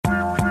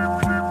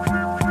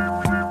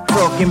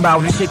talking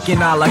about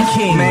chicken a la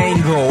king,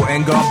 mango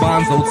and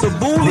garbanzo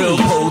tabbouleh,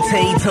 grilled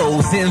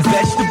potatoes and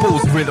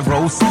vegetables with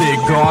roasted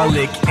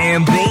garlic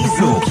and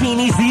basil,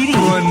 zucchini ziti,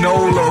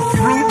 granola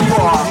fruit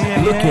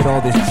bar. Look at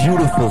all this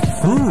beautiful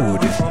food.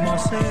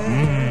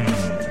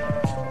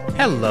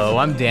 Hello,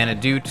 I'm Dan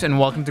Adute, and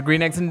welcome to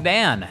Green Eggs and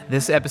Dan.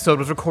 This episode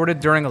was recorded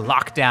during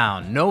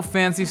lockdown. No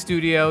fancy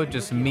studio,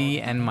 just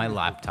me and my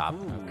laptop.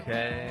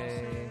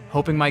 Okay.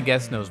 Hoping my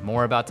guest knows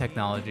more about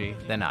technology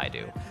than I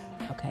do.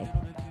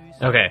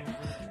 Okay.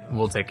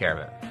 We'll take care of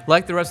it.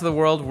 Like the rest of the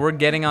world, we're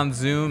getting on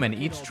Zoom and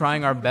each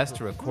trying our best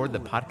to record the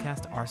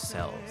podcast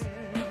ourselves.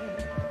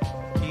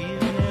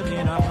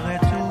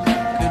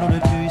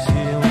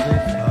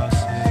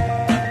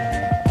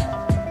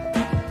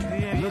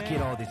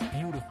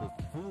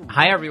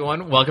 Hi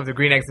everyone, welcome to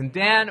Green Eggs and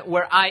Dan,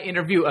 where I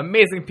interview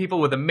amazing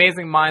people with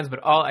amazing minds, but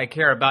all I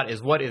care about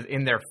is what is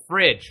in their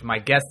fridge. My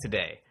guest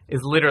today is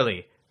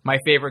literally my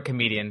favorite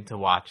comedian to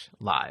watch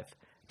live.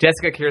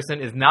 Jessica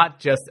Kirson is not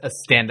just a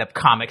stand-up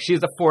comic,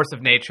 she's a force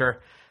of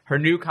nature. Her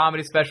new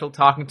comedy special,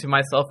 Talking to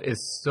Myself,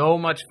 is so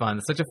much fun.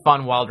 It's such a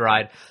fun, wild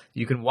ride.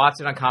 You can watch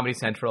it on Comedy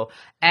Central,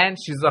 and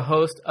she's the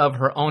host of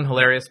her own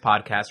hilarious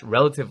podcast,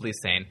 Relatively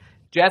Sane.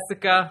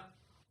 Jessica,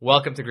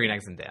 welcome to Green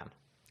Eggs and Dan.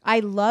 I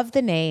love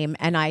the name,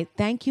 and I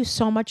thank you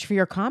so much for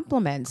your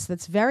compliments.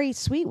 That's very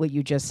sweet what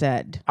you just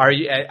said. Are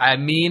you? I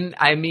mean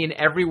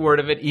every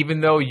word of it,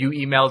 even though you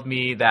emailed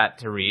me that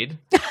to read.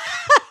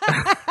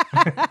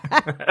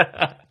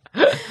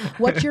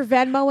 What's your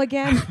Venmo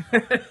again?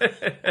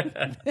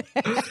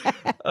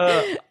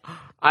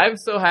 I'm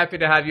so happy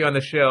to have you on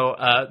the show.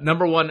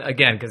 Number one,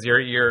 again, because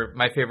you're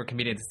my favorite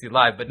comedian to see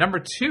live. But number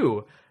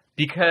two,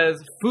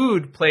 because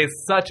food plays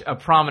such a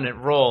prominent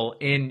role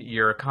in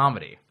your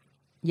comedy.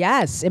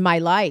 Yes, in my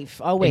life,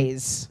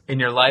 always. In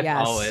your life,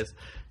 yes. Always.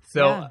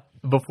 So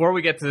Before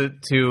we get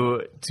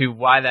to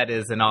why that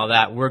is and all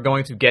that, we're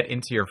going to get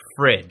into your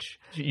fridge.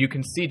 You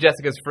can see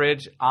Jessica's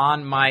fridge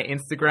on my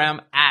Instagram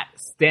at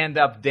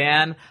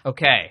StandUpDan.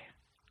 Okay,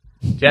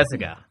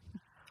 Jessica,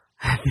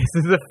 this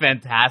is a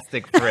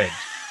fantastic fridge.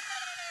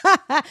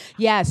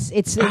 Yes,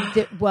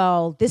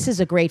 this is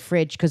a great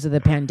fridge because of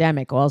the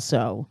pandemic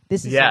also.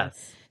 This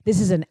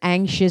is an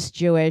anxious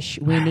Jewish,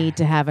 we need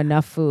to have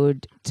enough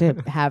food to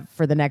have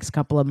for the next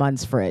couple of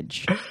months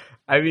fridge.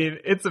 I mean,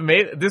 it's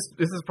amazing. This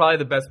is probably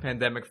the best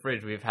pandemic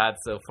fridge we've had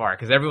so far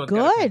because everyone's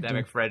got a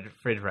pandemic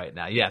fridge right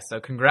now. Yes, so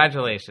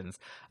congratulations.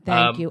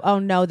 Thank you. Oh,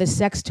 no, the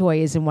sex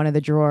toy is in one of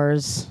the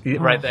drawers.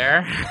 Right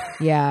there?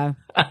 Yeah.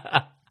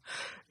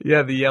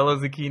 Yeah, the yellow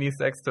zucchini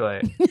sex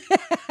toy.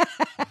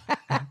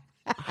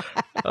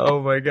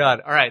 Oh my God.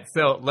 All right.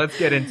 So let's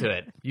get into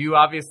it. You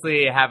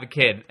obviously have a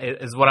kid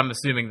is what I'm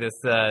assuming this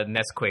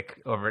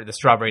Nesquik the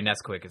strawberry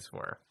Nesquik is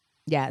for.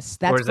 Yes.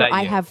 That's what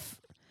I have.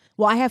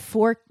 Well, I have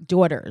 4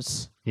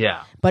 daughters.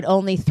 Yeah. But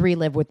only 3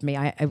 live with me.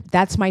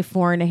 That's my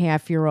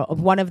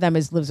 4.5-year-old. One of them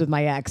lives with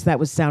my ex.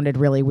 That sounded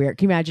really weird.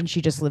 Can you imagine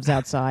she just lives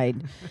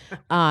outside?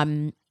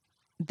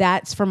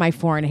 That's for my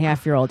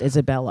 4.5-year-old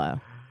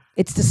Isabella.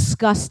 It's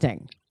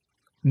disgusting.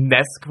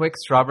 Nesquik,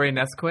 strawberry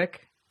Nesquik?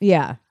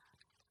 Yeah.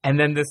 And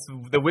then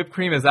the whipped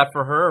cream, is that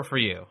for her or for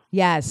you?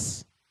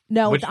 Yes.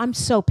 No, I'm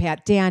so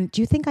Pat. Dan,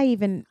 do you think I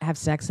even have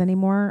sex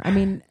anymore? I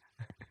mean,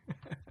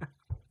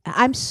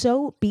 I'm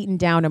so beaten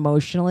down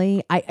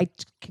emotionally.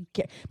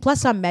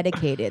 Plus I'm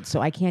medicated, so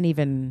I can't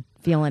even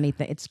feel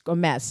anything. It's a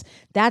mess.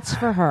 That's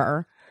for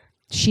her.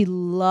 She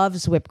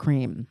loves whipped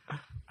cream.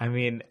 I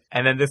mean,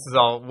 and then this is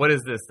all, what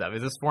is this stuff?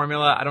 Is this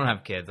formula? I don't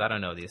have kids. I don't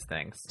know these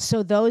things.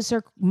 So those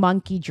are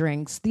monkey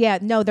drinks. Yeah,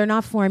 no, they're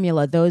not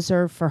formula. Those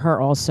are for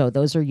her also.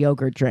 Those are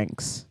yogurt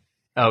drinks.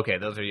 Okay,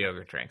 those are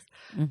yogurt drinks.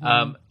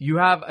 Mm-hmm. You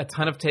have a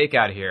ton of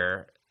takeout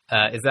here.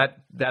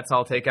 That's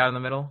all takeout in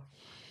the middle?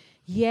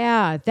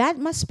 Yeah, that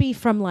must be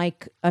from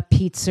like a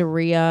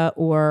pizzeria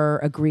or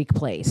a Greek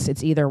place.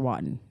 It's either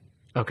one.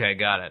 Okay,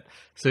 got it.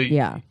 So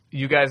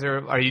you guys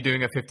are you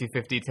doing a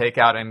 50-50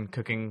 takeout and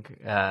cooking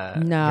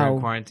during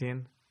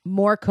quarantine?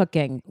 More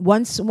cooking.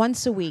 Once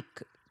a week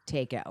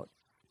takeout.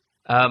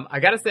 I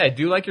got to say, I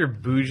do like your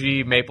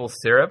bougie maple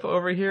syrup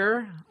over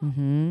here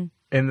in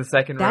the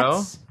second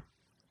row.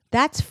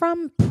 That's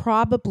from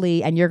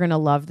probably, and you're going to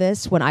love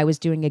this, when I was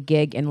doing a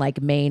gig in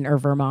like Maine or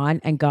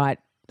Vermont and got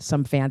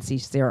some fancy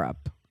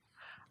syrup.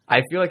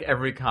 I feel like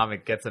every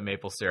comic gets a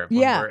maple syrup when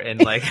we're in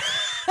like...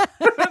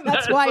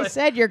 That's why I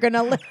said you're going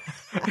to...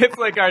 It's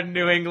like our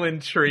New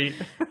England treat.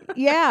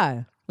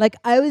 Yeah. Like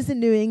I was in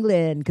New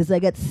England because I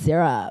got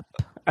syrup.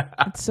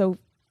 It's so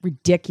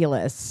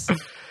ridiculous.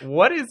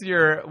 What is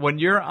when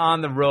you're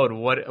on the road,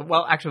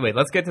 well, actually, wait,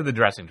 let's get to the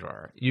dressing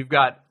drawer. You've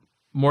got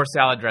more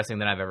salad dressing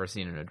than I've ever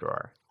seen in a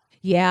drawer.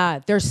 Yeah.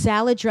 There's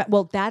salad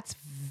well, that's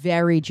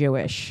very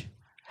Jewish.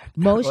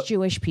 Most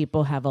Jewish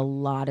people have a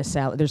lot of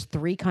salad. There's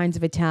 3 kinds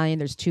of Italian.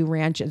 There's 2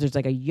 ranch. There's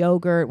like a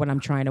yogurt when I'm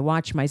trying to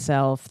watch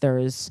myself.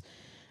 There's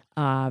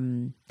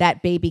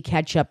that baby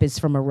ketchup is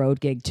from a road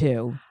gig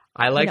too.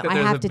 I like that. I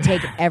have to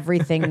take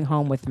everything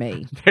home with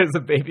me. There's a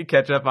baby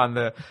ketchup on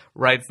the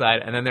right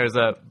side, and then there's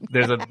a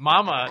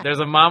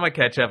mama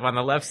ketchup on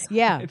the left side.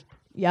 Yeah.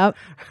 Yep.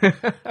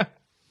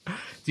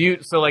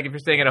 So like if you're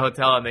staying at a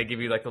hotel and they give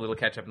you like the little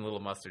ketchup and the little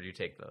mustard, you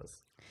take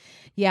those?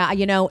 Yeah,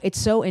 it's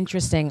so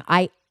interesting.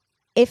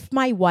 If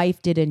my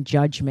wife didn't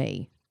judge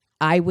me,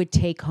 I would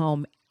take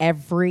home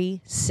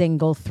every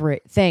single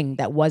thing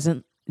that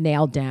wasn't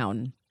nailed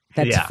down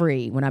that's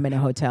free when I'm in a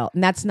hotel.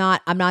 And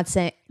I'm not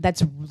saying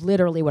that's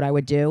literally what I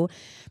would do,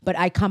 but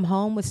I come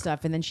home with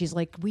stuff and then she's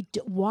like,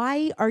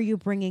 why are you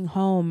bringing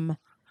home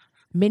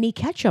mini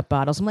ketchup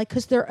bottles? I'm like,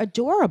 because they're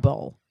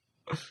adorable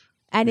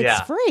and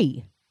it's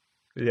free.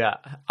 Yeah.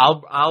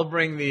 I'll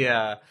bring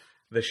the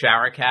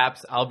shower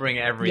caps. I'll bring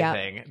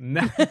everything.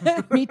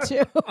 Yeah. Me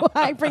too.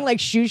 I bring like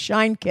shoe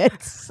shine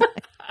kits.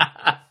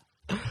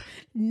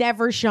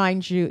 Never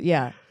shine shoe.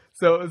 Yeah.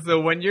 So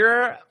when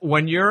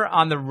you're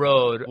on the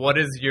road, what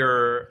is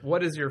your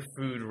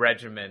food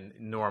regimen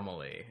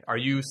normally? Are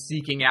you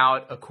seeking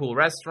out a cool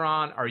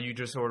restaurant? Are you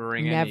just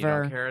ordering in and you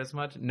don't care as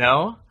much?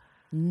 No?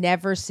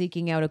 Never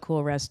seeking out a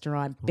cool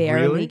restaurant.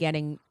 Barely really?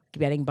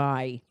 getting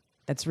by.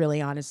 That's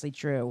really honestly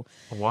true.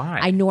 Why?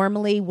 I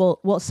normally will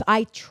so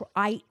I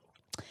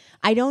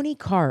don't eat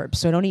carbs,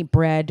 so I don't eat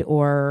bread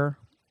or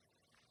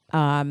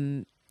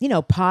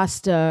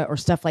pasta or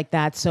stuff like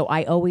that. So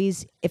I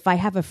always, if I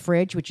have a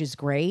fridge, which is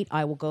great,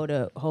 I will go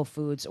to Whole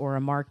Foods or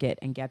a market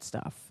and get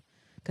stuff.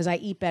 Because I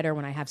eat better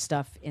when I have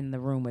stuff in the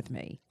room with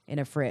me, in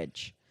a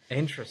fridge.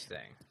 Interesting.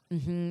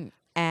 Mm-hmm.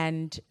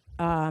 And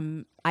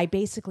I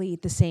basically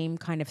eat the same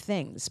kind of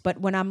things. But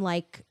when I'm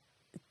like,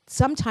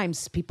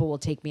 sometimes people will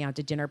take me out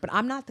to dinner, but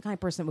I'm not the kind of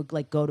person that would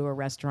like go to a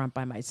restaurant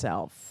by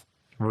myself.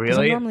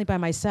 Really? I'm normally by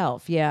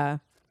myself, yeah.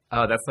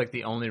 Oh, that's like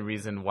the only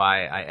reason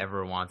why I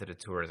ever wanted a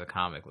tour as a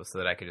comic was so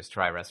that I could just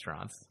try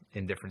restaurants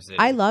in different cities.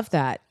 I love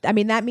that. I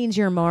mean, that means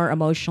you're more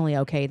emotionally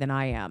okay than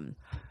I am.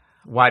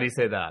 Why do you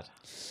say that?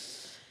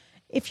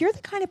 If you're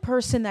the kind of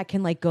person that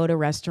can like go to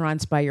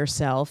restaurants by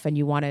yourself and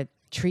you want to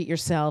treat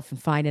yourself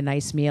and find a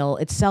nice meal,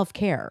 it's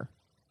self-care.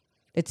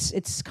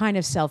 It's kind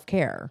of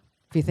self-care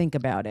if you think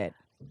about it.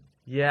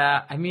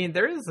 Yeah, I mean,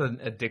 there is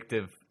an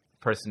addictive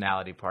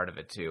personality part of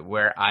it too,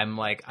 where I'm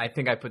like, I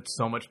think I put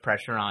so much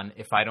pressure on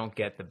if I don't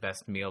get the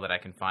best meal that I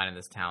can find in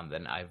this town,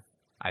 then I've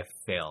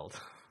failed.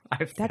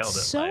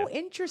 That's so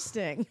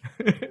interesting.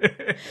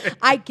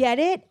 I get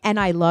it, and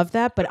I love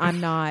that, but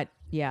I'm not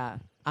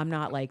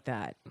like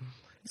that.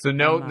 So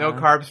no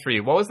carbs for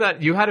you. What was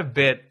that? You had a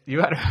bit.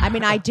 I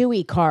mean, I do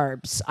eat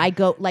carbs. I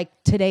go like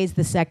today's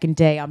the second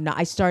day.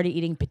 I started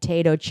eating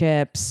potato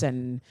chips,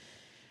 and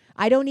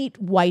I don't eat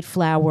white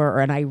flour,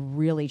 and I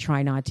really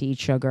try not to eat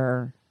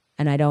sugar.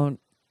 And I don't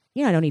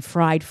eat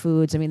fried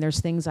foods. I mean, there's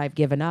things I've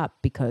given up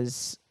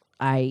because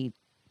I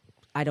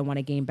don't want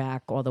to gain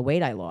back all the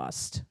weight I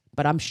lost.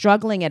 But I'm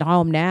struggling at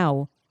home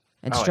now,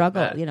 and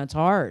it's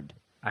hard.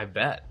 I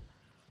bet.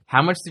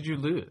 How much did you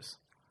lose?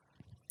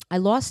 I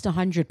lost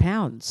 100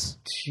 pounds.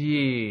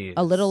 Jeez.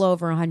 A little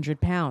over 100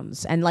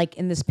 pounds. And like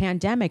in this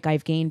pandemic,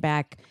 I've gained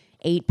back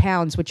 8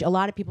 pounds, which a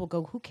lot of people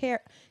go, who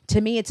cares?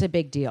 To me, it's a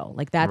big deal.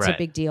 Like that's a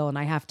big deal. And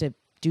I have to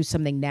do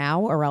something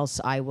now or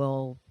else I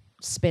will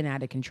spin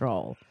out of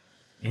control.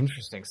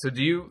 Interesting. So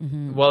do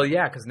you, well,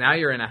 yeah, because now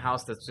you're in a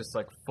house that's just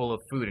like full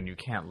of food and you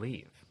can't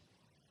leave.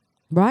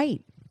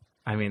 Right.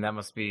 I mean, that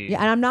must be.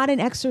 Yeah, and I'm not an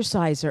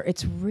exerciser.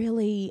 It's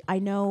really, I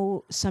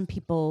know some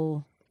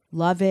people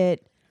love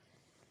it.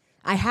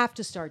 I have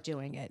to start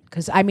doing it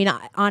because, I mean,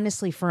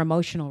 honestly, for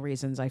emotional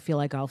reasons, I feel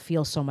like I'll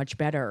feel so much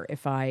better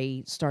if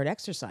I start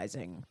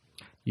exercising.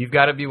 You've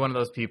got to be one of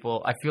those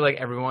people. I feel like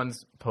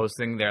everyone's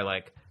posting their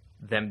like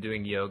them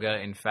doing yoga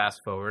in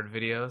fast forward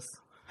videos.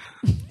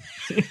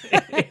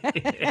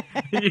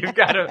 You've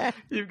got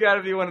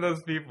to be one of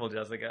those people,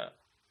 Jessica.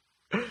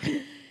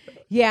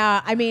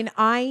 Yeah, I mean,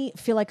 I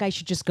feel like I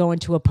should just go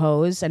into a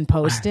pose and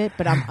post it,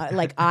 but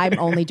I'm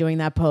only doing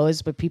that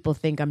pose, but people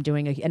think I'm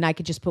doing and I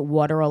could just put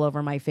water all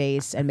over my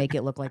face and make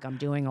it look like I'm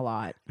doing a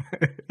lot.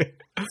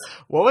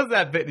 What was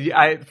that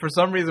bit? For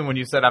some reason, when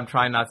you said I'm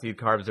trying not to eat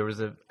carbs,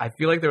 I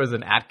feel like there was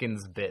an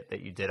Atkins bit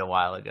that you did a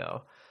while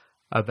ago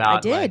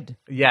about. I did.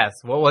 Yes.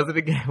 What was it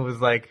again? It was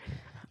like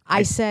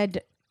I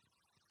said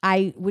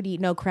I would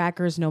eat no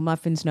crackers, no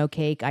muffins, no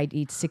cake. I'd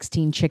eat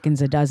 16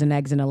 chickens, a dozen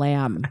eggs, and a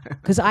lamb.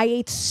 Because I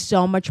ate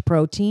so much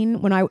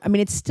protein when I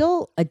mean, it's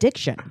still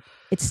addiction.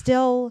 It's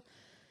still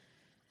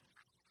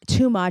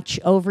too much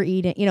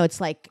overeating. You know,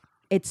 it's like,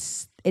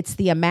 it's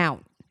the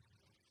amount.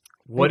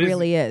 It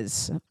really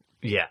is.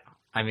 Yeah.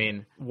 I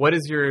mean, do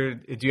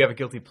you have a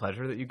guilty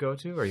pleasure that you go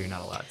to or you're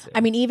not allowed to?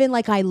 I mean, even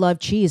like I love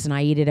cheese and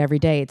I eat it every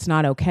day. It's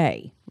not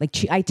okay. Like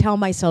I tell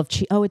myself,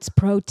 it's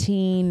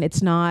protein.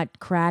 It's not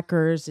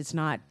crackers. It's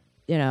not,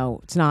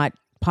 it's not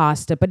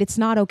pasta, but it's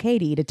not okay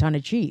to eat a ton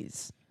of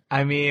cheese.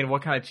 I mean,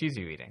 what kind of cheese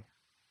are you eating?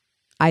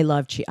 I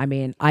love cheese. I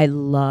mean, I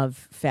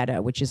love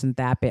feta, which isn't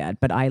that bad,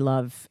 but I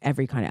love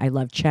every kind I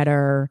love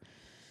cheddar.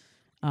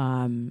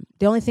 The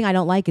only thing I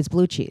don't like is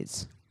blue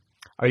cheese.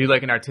 Are you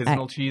like an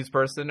artisanal cheese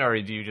person, or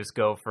do you just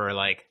go for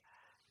like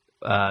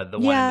the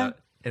one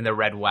in the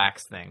red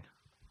wax thing?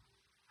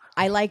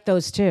 I like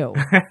those too,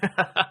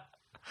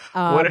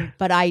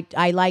 but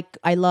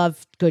I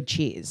love good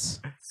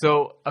cheese.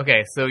 So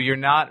okay, so you're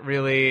not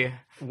really.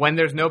 when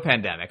there's no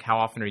pandemic, how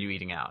often are you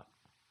eating out?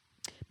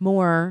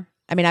 More.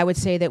 I mean, I would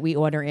say that we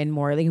order in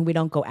more. Like, we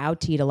don't go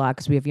out to eat a lot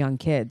because we have young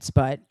kids,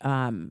 but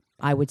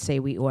I would say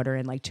we order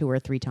in like 2 or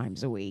 3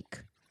 times a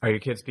week. Are your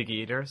kids picky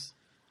eaters?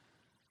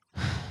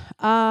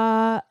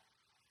 One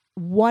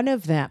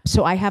of them.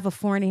 So I have a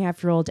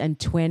 4.5-year-old and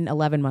twin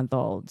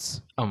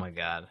 11-month-olds. Oh my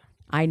God.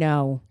 I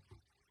know.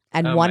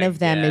 And one of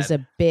them is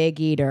a big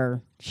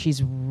eater.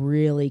 She's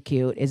really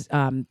cute.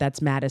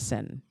 That's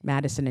Madison.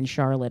 Madison and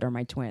Charlotte are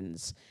my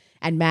twins.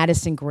 And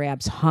Madison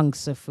grabs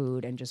hunks of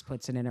food and just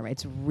puts it in her.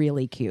 It's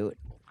really cute.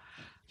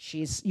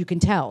 You can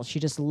tell she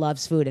just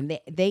loves food. And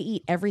they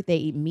eat everything. They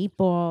eat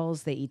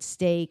meatballs. They eat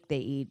steak. They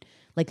eat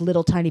like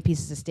little tiny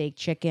pieces of steak,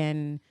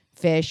 chicken,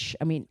 fish.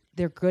 I mean,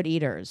 they're good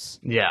eaters.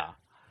 Yeah.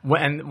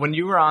 When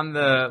you're on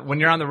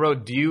the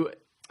road,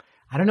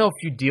 I don't know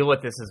if you deal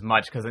with this as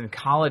much, because in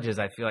colleges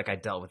I feel like I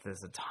dealt with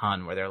this a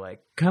ton, where they're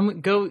like,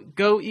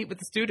 go eat with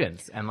the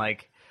students, and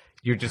like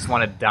you just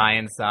want to die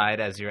inside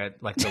as you're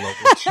at like the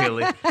local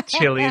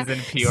Chili's in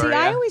Peoria. See,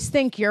 I always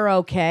think you're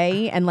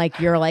okay, and like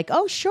you're like,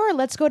 oh sure,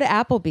 let's go to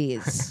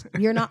Applebee's.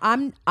 You're not.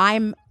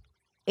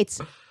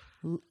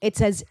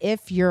 It's as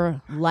if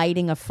you're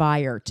lighting a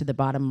fire to the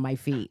bottom of my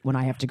feet when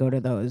I have to go to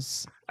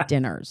those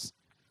dinners.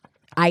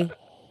 I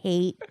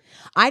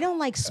don't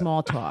like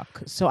small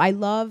talk, so I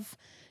love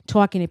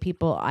talking to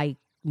people I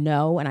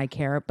know and I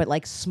care, but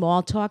like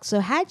small talk. So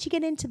how'd you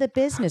get into the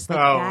business? Like,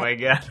 my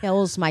God,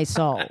 kills my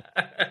soul.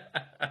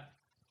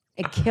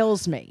 It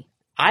kills me.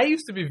 I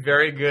used to be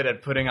very good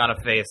at putting on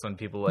a face when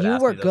people would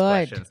ask me those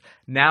questions.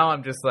 Now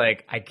I'm just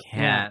like, I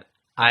can't.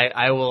 Yeah.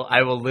 I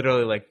will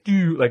literally like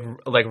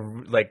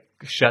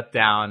shut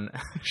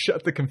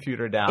the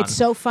computer down. It's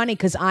so funny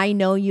because I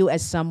know you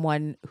as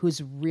someone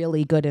who's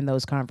really good in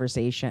those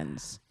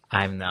conversations.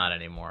 I'm not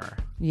anymore.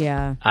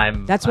 Yeah.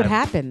 That's what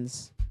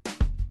happens.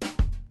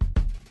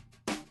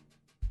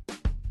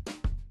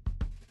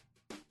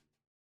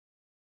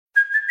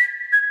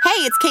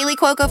 Hey, it's Kaylee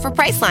Cuoco for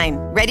Priceline.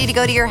 Ready to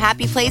go to your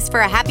happy place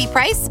for a happy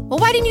price? Well,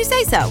 why didn't you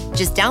say so?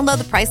 Just download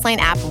the Priceline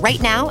app right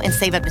now and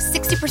save up to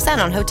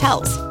 60% on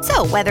hotels.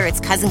 So whether it's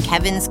Cousin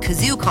Kevin's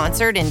Kazoo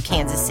Concert in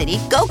Kansas City,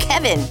 go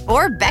Kevin,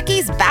 or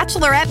Becky's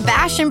Bachelorette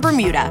Bash in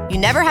Bermuda, you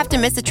never have to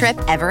miss a trip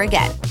ever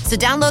again. So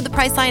download the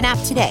Priceline app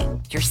today.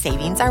 Your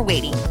savings are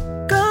waiting.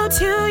 Go to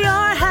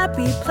your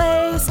happy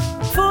place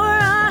for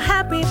a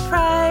happy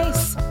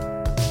price.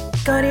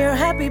 Go to your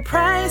happy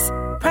price,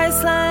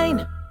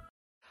 Priceline.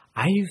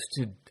 I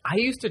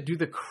used to do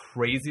the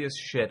craziest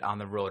shit on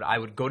the road. I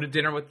would go to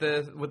dinner with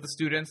the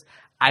students.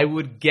 I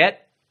would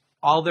get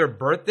all their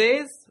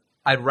birthdays.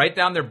 I'd write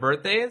down their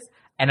birthdays,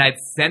 and I'd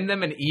send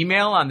them an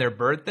email on their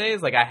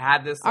birthdays. Like, I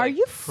had this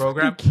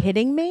program. Are you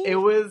kidding me? It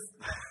was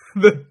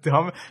the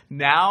dumb.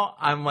 Now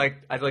I'm like,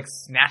 I'd like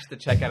snatch the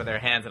check out of their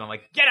hands, and I'm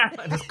like, get out!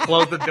 And just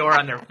close the door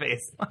on their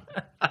face.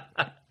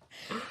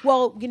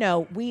 Well,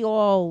 we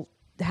all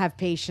have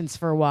patience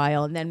for a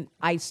while, and then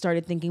I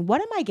started thinking,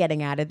 what am I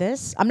getting out of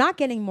this? I'm not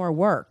getting more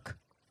work,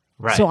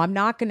 right? So I'm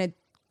not going to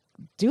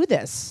do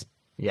this.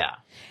 Yeah.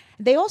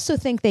 They also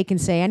think they can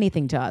say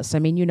anything to us. I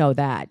mean, you know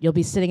that. You'll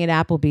be sitting at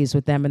Applebee's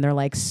with them, and they're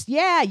like,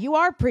 yeah, you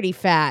are pretty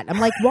fat. I'm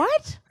like,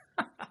 what?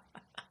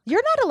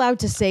 You're not allowed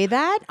to say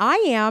that. I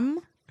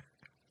am.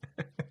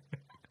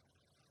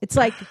 It's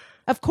like,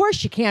 of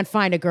course you can't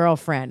find a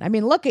girlfriend. I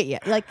mean, look at you.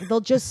 Like, they'll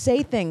just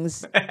say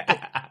things.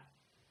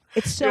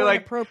 It's so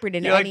inappropriate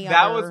in any other...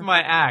 That was my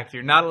act.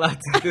 You're not allowed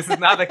to... This is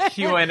not a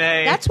Q&A.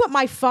 That's what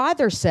my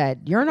father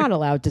said. You're not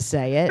allowed to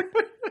say it.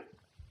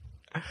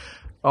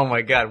 Oh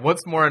my God.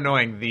 What's more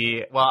annoying?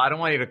 I don't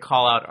want you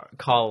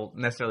to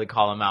necessarily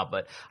call them out,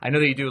 but I know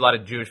that you do a lot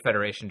of Jewish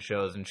Federation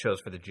shows and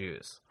shows for the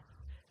Jews.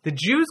 The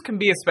Jews can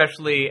be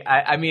especially...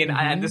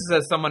 and this is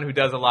as someone who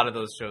does a lot of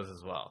those shows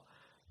as well.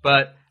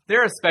 But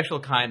they're a special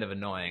kind of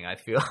annoying, I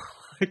feel.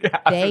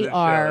 They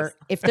are... Shows.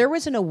 If there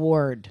was an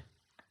award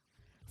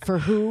for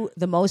who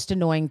the most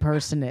annoying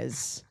person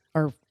is,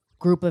 or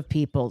group of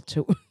people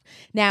to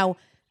now,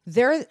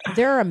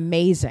 they're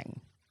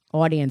amazing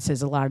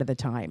audiences a lot of the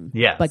time.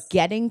 Yes. But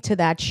getting to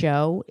that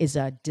show is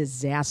a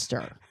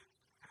disaster.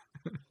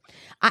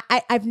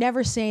 I've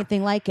never seen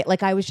anything like it.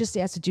 Like, I was just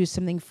asked to do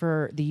something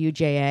for the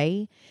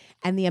UJA,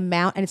 and the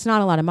amount, and it's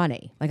not a lot of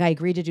money. Like, I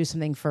agreed to do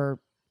something for,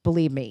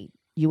 believe me,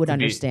 you would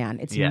understand.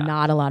 It's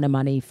not a lot of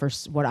money for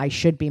what I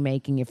should be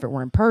making if it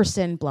were in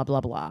person, blah, blah,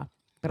 blah.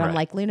 But right. I'm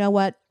like, you know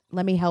what?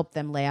 Let me help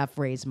them laugh,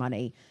 raise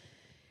money.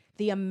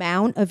 The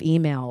amount of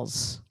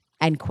emails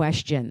and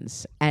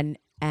questions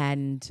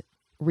and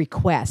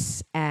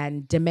requests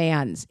and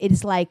demands, it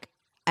is like,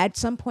 at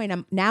some point,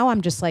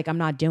 I'm just like, I'm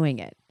not doing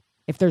it.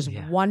 If there's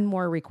one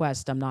more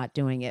request, I'm not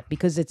doing it,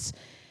 because it's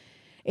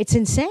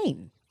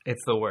insane.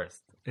 It's the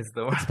worst. It's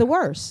the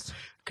worst.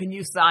 Can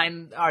you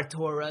sign our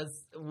Torahs?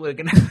 We're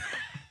gonna.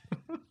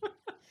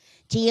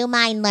 Do you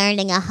mind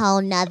learning a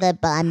whole nother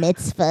bar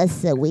mitzvah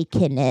so we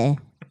can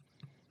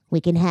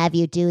have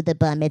you do the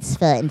bar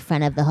mitzvah in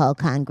front of the whole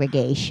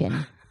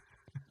congregation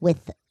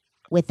with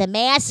a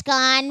mask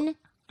on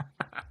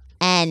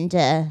and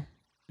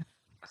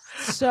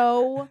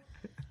so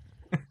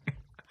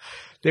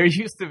There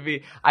used to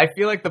be, I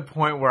feel like the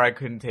point where I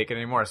couldn't take it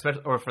anymore,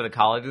 especially or for the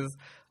colleges,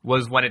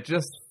 was when it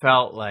just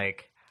felt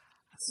like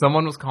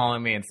someone was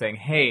calling me and saying,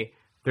 hey,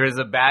 there's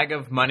a bag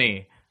of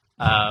money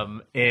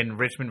in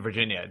Richmond,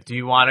 Virginia. Do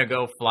you want to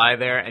go fly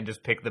there and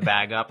just pick the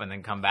bag up and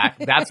then come back?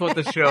 That's what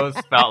the shows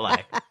felt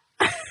like.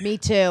 Me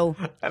too.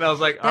 And I was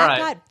like, all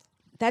right.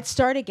 That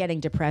started getting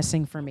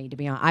depressing for me, to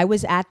be honest. I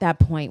was at that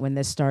point when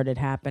this started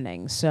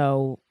happening.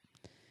 So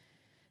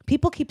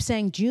people keep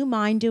saying, do you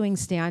mind doing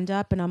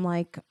stand-up? And I'm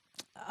like,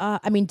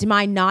 do you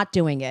mind not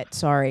doing it?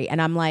 Sorry. And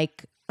I'm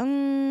like,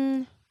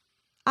 I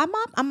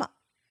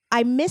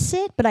miss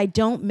it, but I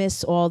don't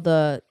miss all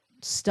the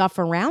stuff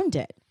around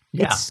it.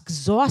 Yeah. It's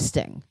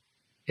exhausting.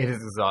 It is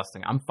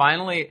exhausting. I'm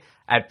finally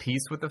at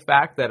peace with the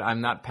fact that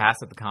I'm not Pass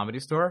at the Comedy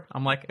Store.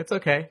 I'm like, it's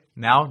okay.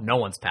 Now no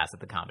one's Pass at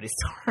the Comedy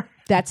Store.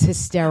 That's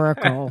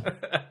hysterical.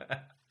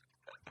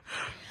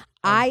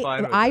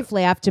 I've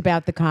laughed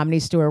about the Comedy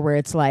Store where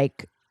it's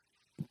like,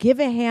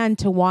 give a hand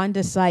to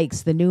Wanda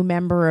Sykes, the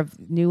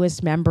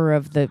newest member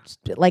of the,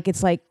 like,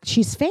 it's like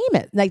she's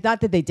famous. Like,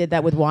 not that they did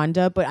that with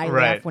Wanda, but I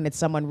laugh when it's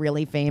someone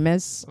really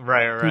famous,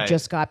 right, who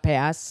just got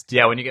passed.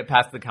 Yeah, when you get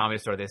past the Comedy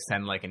Store, they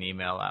send like an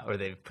email out, or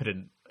they put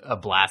a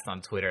blast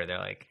on Twitter. They're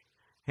like,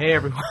 "Hey,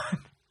 everyone,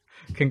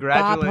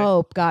 congratulations! Bob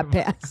Hope got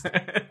passed.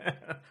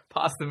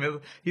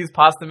 He's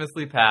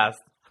posthumously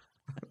passed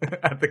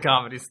at the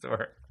Comedy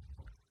Store."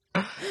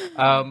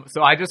 So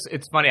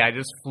it's funny. I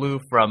just flew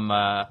from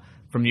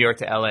New York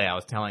to LA, I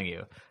was telling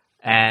you.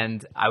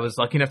 And I was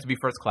lucky enough to be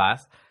first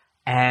class.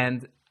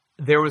 And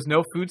there was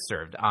no food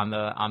served on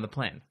the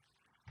plane.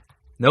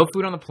 No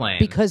food on the plane.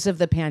 Because of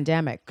the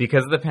pandemic.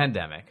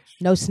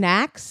 No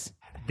snacks?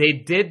 They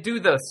did do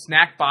the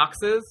snack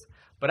boxes,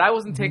 but I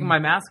wasn't taking my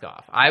mask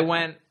off. I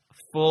went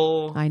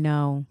full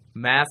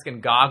mask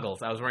and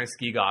goggles. I was wearing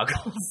ski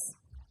goggles.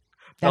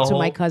 That's what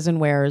my cousin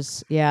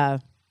wears. Yeah.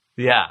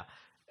 Yeah.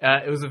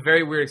 It was a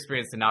very weird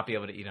experience to not be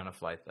able to eat on a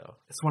flight, though.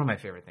 It's one of my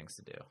favorite things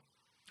to do.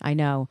 I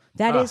know.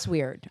 That is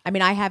weird. I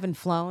mean, I haven't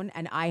flown,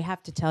 and I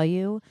have to tell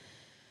you,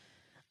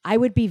 I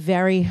would be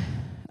very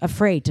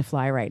afraid to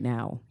fly right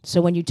now. So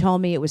when you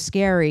told me it was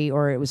scary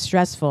or it was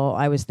stressful,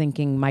 I was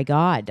thinking, my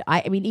God.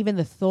 I mean, even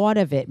the thought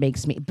of it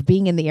makes me,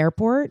 being in the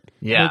airport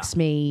makes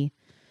me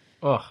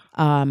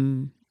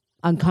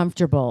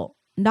uncomfortable.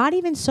 Not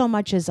even so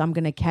much as I'm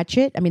going to catch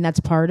it. I mean, that's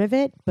part of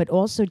it, but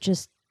also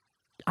just,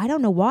 I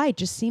don't know why. It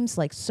just seems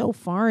like so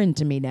foreign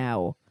to me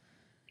now.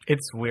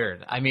 It's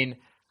weird. I mean,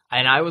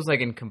 and I was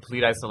like in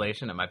complete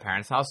isolation at my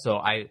parents' house. So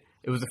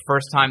it was the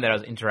first time that I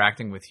was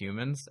interacting with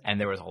humans, and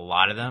there was a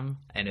lot of them,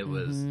 and it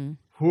was,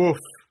 woof.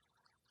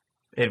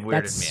 It weirded me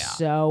out. That's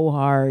so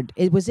hard.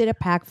 Was it a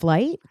packed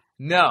flight?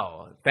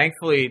 No.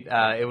 Thankfully,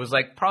 it was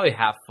like probably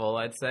half full,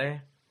 I'd say.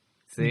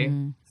 See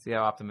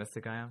how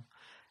optimistic I am?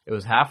 It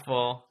was half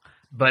full.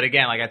 But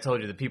again, like I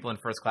told you, the people in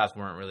first class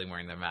weren't really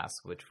wearing their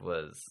masks, which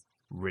was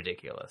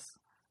ridiculous.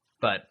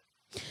 But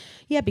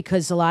yeah,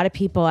 because a lot of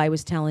people, I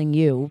was telling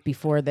you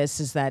before this,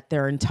 is that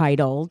they're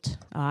entitled.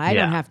 I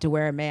don't have to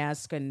wear a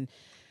mask, and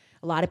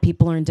a lot of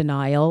people are in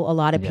denial. A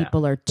lot of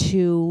people are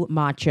too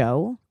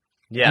macho,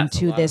 and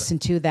too this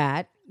and too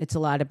that. It's a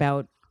lot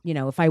about,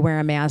 if I wear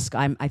a mask,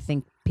 I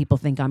think people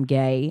think I'm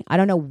gay. I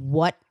don't know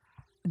what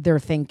they're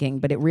thinking,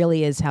 but it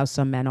really is how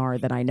some men are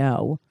that I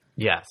know.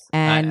 Yes,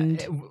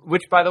 and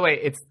which, by the way,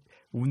 it's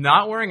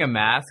not wearing a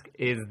mask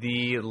is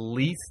the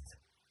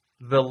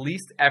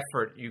least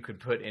effort you could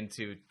put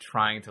into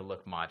trying to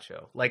look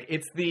macho. Like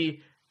it's the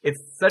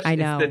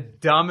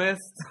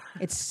dumbest.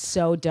 It's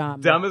so dumb.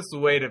 Dumbest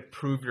way to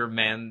prove your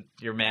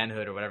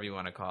manhood or whatever you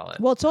want to call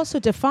it. Well, it's also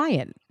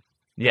defiant.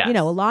 Yeah.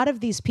 A lot of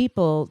these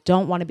people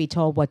don't want to be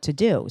told what to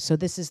do. So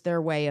this is their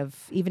way of,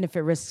 even if it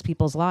risks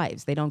people's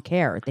lives, they don't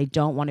care. They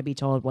don't want to be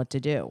told what to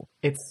do.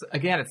 It's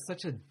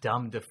such a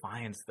dumb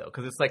defiance, though,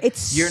 because it's like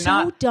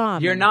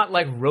dumb. You're not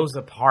like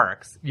Rosa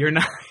Parks. You're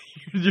not.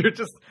 You're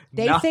just.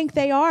 They think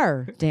they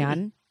are,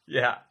 Dan.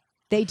 Yeah.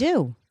 They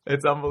do.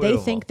 It's unbelievable.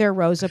 They think they're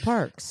Rosa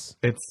Parks.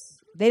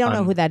 They don't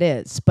know who that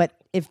is, but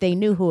if they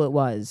knew who it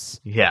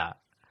was,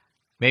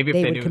 maybe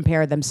they would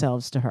compare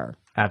themselves to her.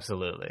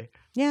 Absolutely.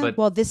 Yeah,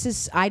 well,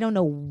 I don't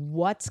know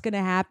what's going to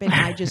happen.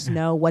 I just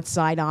know what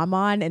side I'm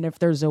on. And if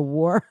there's a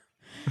war,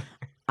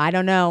 I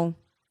don't know.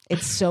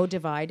 It's so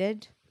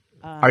divided.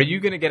 Are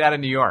you going to get out of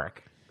New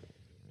York?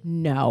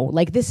 No.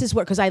 Like, this is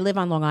because I live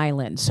on Long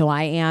Island. So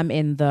I am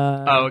in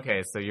the... Oh,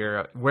 okay. So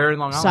you're... Where in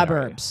Long Island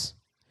suburbs.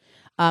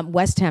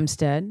 West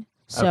Hempstead.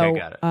 So okay,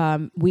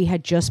 got it. We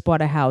had just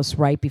bought a house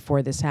right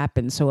before this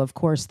happened. So, of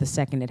course, the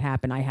second it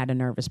happened, I had a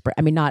nervous break.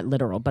 I mean, not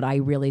literal, but I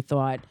really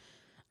thought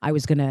I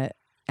was going to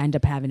end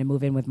up having to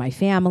move in with my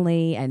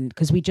family, and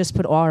because we just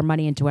put all our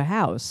money into a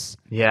house.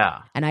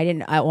 Yeah.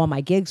 And all my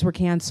gigs were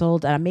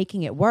canceled, and I'm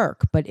making it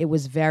work, but it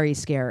was very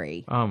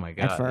scary. Oh my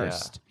God. At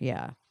first.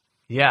 Yeah.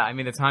 Yeah. I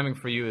mean, the timing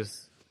for you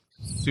is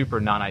super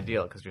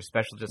non-ideal because your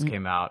special just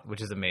came out,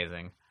 which is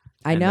amazing.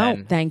 I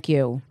know. Thank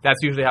you. That's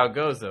usually how it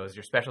goes, though, is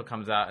your special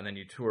comes out and then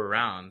you tour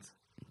around.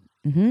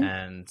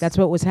 And that's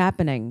what was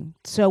happening.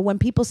 So when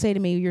people say to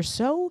me, you're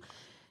so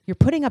you're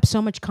putting up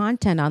so much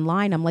content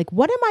online. I'm like,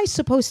 what am I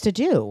supposed to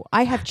do?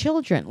 I have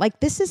children. Like,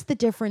 this is the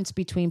difference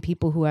between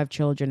people who have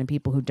children and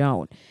people who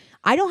don't.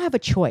 I don't have a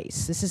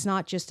choice. This is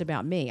not just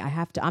about me.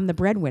 I'm the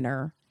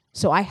breadwinner.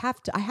 So I have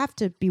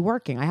to be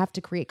working. I have to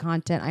create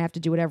content. I have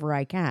to do whatever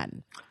I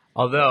can.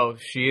 Although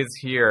she is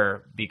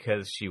here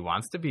because she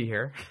wants to be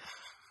here.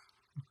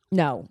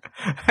 No,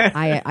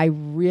 I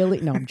really,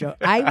 no, I'm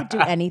joking. I would do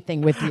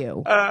anything with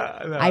you.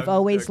 No, I've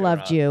always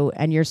loved you,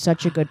 and you're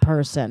such a good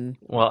person.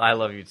 Well, I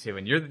love you too,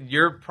 and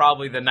you're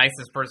probably the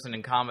nicest person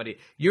in comedy.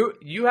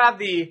 You have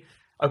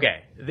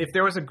okay. If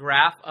there was a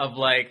graph of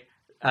like,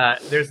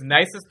 there's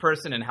nicest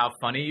person and how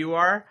funny you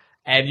are,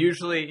 and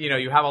usually,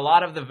 you have a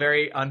lot of the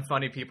very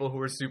unfunny people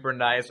who are super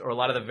nice, or a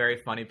lot of the very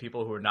funny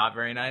people who are not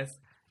very nice.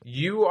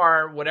 You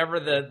are whatever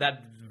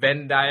that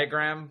Venn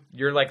diagram.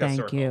 You're like a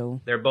circle. Thank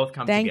you. They're both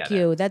come together. Thank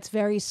you. That's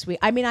very sweet.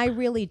 I mean, I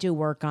really do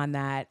work on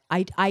that.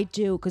 I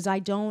do, because I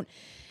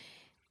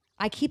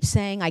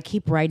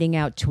keep writing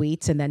out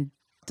tweets and then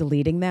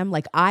deleting them.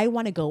 Like, I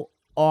want to go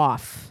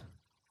off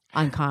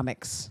on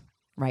comics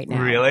right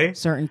now. Really?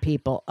 Certain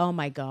people. Oh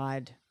my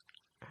God.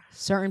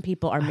 Certain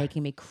people are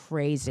making me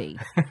crazy,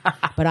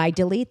 but I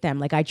delete them.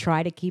 Like, I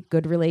try to keep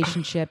good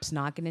relationships,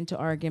 not get into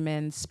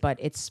arguments, but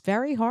it's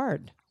very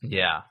hard.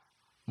 Yeah.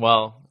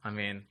 Well, I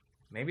mean,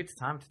 maybe it's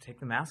time to take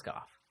the mask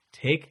off.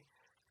 Take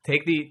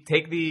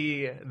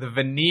the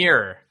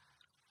veneer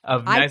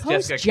of nice I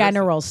post Jessica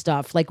general Kirson.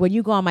 stuff. Like, when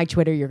you go on my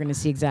Twitter, you're going to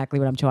see exactly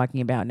what I'm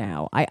talking about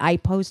now. I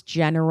post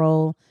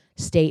general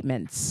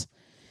statements.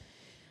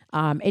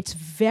 It's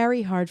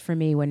very hard for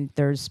me when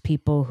there's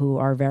people who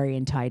are very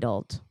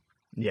entitled.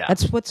 Yeah.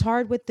 That's what's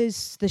hard with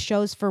the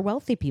shows for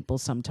wealthy people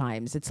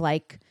sometimes. It's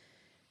like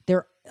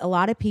a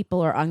lot of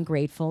people are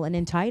ungrateful and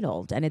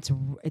entitled, and it's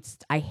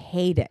I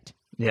hate it.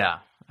 Yeah,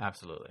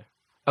 absolutely.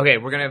 Okay,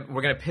 we're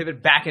gonna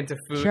pivot back into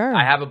food. Sure.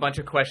 I have a bunch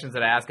of questions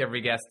that I ask every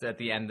guest at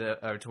the end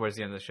or towards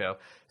the end of the show.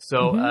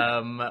 So,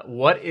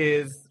 what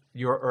is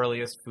your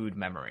earliest food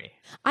memory?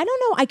 I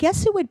don't know. I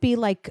guess it would be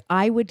like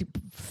I would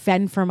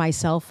fend for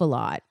myself a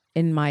lot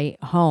in my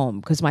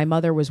home because my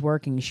mother was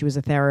working. She was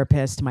a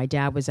therapist. My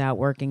dad was out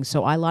working.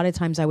 So a lot of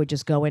times I would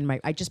just go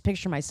I just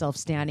picture myself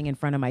standing in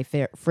front of my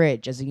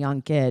fridge as a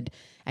young kid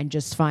and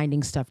just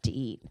finding stuff to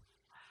eat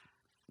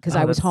because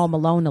I was home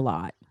alone a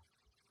lot.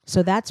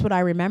 So that's what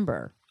I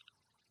remember.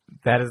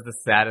 That is the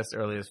saddest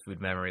earliest food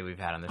memory we've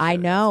had on the show. I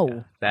know.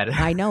 Jessica. That is.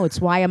 I know. It's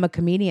why I'm a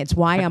comedian. It's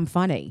why I'm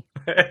funny.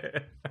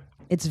 I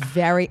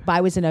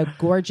was in a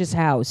gorgeous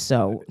house,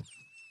 so.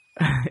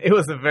 It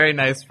was a very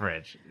nice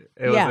fridge.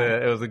 It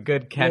was a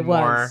good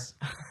Kenmore.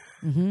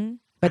 Mm-hmm.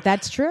 But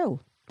that's true.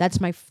 That's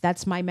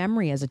my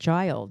memory as a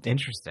child.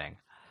 Interesting.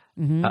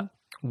 Mm-hmm.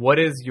 What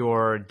is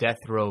your death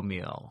row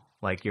meal?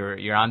 Like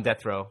you're on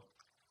death row,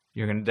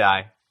 you're gonna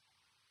die.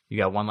 You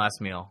got one last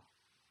meal.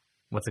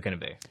 What's it gonna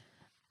be?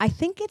 I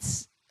think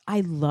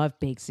I love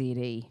baked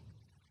ziti.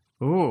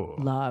 Ooh,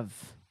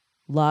 love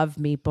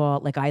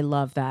meatball. Like, I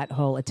love that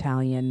whole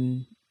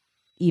Italian,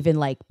 even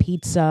like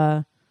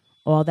pizza,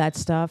 all that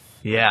stuff.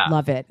 Yeah,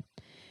 love it.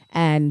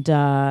 And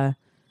Are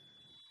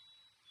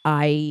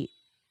you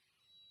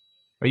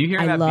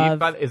hearing that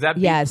beep? Is that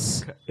beep?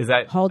 Yes. Is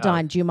that? Hold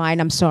on. Do you mind?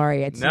 I'm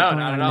sorry. It's no, going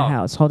not on at in all. the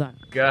house. Hold on.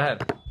 Go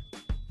ahead.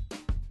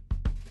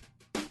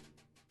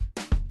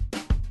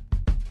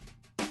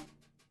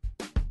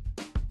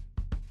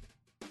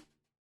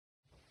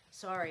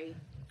 Sorry.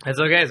 It's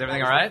okay. Is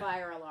everything all right?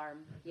 Fire alarm.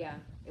 Yeah.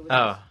 It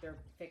was they're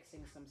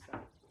fixing some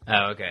stuff.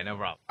 Oh, okay. No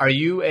problem. Do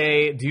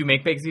you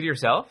make baked ziti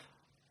yourself?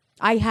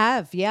 I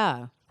have,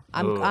 yeah.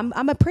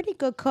 I'm a pretty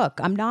good cook.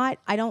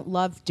 I don't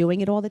love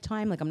doing it all the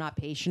time. Like, I'm not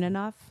patient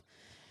enough.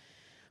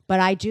 But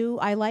I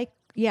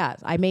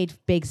made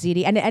baked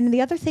ziti. And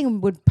the other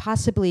thing would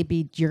possibly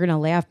be, you're going to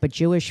laugh, but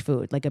Jewish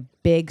food. Like a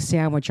big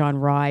sandwich on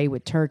rye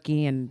with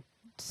turkey and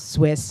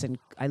Swiss, and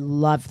I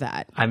love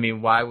that. I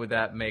mean, why would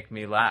that make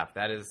me laugh?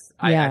 That is,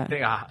 I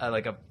think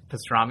like a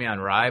pastrami on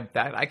rye,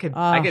 that I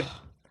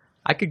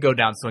could go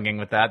down swinging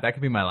with that. That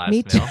could be my last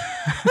meal.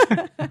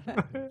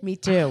 Me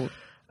too.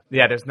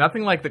 Yeah, there's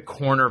nothing like the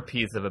corner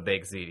piece of a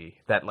baked ziti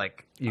that,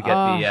 like, you get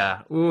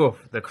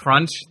the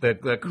crunch,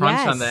 the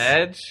crunch on the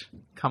edge.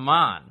 Come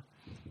on.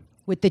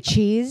 With the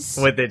cheese.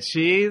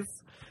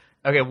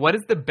 Okay, what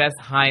is the best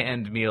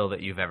high-end meal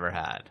that you've ever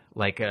had?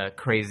 Like a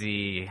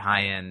crazy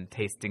high-end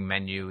tasting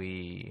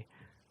menu-y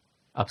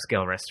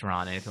upscale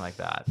restaurant, anything like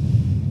that?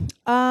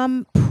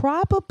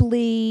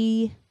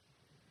 Probably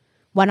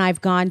when I've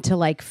gone to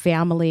like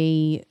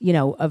family,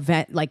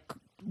 event, like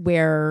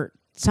where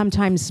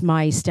sometimes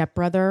my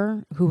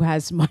stepbrother, who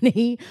has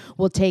money,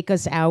 will take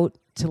us out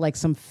to like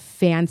some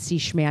fancy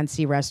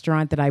schmancy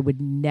restaurant that I would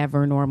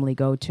never normally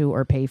go to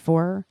or pay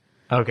for.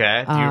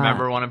 Okay. Do you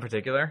remember one in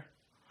particular?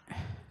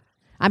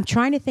 I'm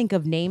trying to think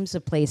of names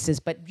of places,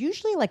 but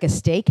usually like a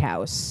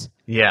steakhouse.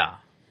 Yeah.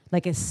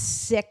 Like a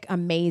sick,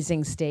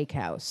 amazing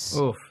steakhouse.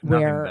 Oof,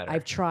 where better.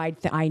 I've tried.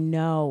 I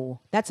know.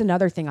 That's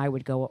another thing I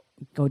would go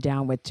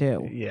down with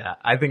too. Yeah.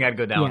 I think I'd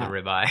go down with a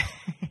ribeye.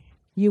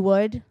 You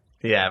would?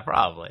 Yeah,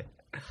 probably.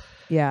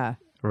 Yeah.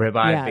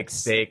 Ribeye, big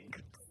steak,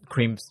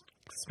 cream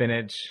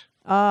spinach.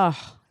 Oh,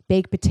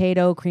 baked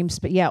potato,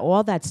 yeah,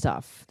 all that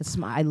stuff.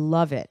 I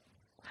love it.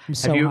 I'm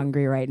so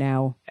hungry right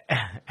now.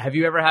 Have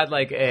you ever had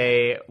like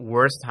a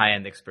worst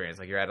high-end experience?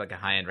 Like you're at like a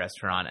high-end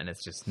restaurant and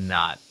it's just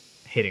not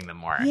hitting the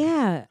mark.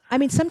 Yeah. I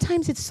mean,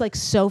 sometimes it's like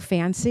so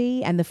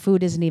fancy and the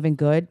food isn't even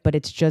good, but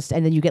it's just,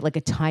 and then you get like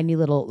a tiny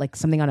little, like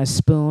something on a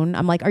spoon.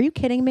 I'm like, are you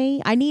kidding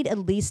me? I need at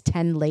least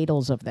 10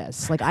 ladles of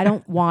this. Like, I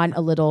don't want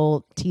a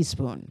little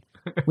teaspoon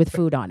with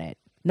food on it.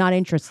 Not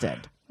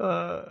interested.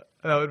 That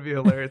would be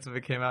hilarious if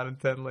it came out in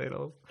 10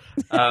 ladles.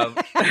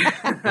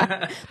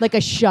 Like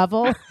a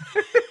shovel.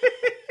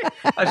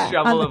 A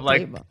shovel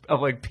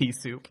of like pea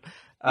soup.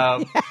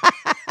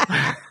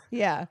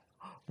 Yeah.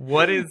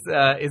 What is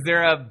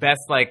there a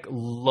best like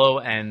low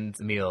end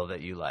meal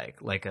that you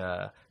like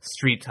a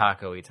street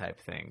taco-y type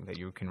thing that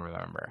you can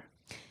remember?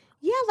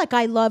 Yeah, like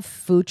I love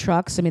food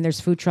trucks. I mean, there's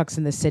food trucks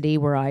in the city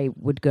where I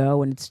would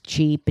go and it's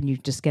cheap and you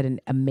just get an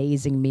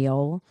amazing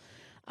meal.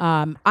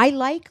 I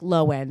like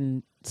low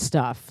end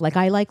stuff. Like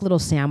I like little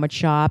sandwich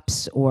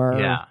shops or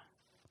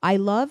I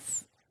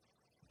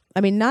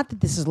mean, not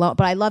that this is low,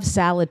 but I love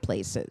salad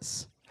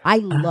places. I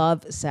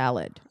love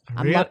salad.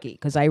 I'm lucky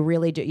because I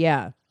really do.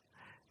 Yeah.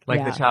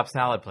 Like the chopped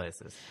salad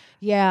places.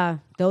 Yeah,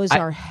 those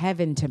are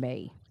heaven to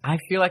me. I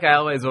feel like I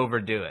always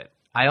overdo it.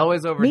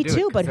 Me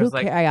too, but who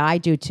cares? I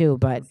do too,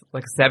 but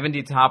like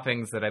 70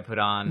 toppings that I put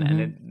on,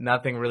 and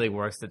nothing really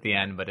works at the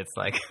end. But it's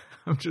like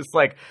I'm just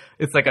like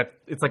it's like a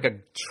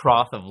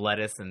trough of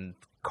lettuce and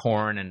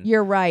corn and.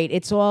 You're right.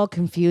 It's all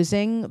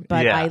confusing,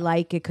 but I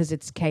like it because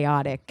it's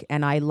chaotic,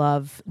 and I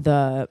love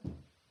the.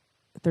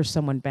 There's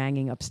someone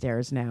banging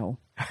upstairs now.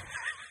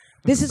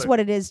 This is what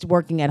it is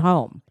working at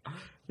home.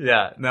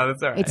 Yeah, no,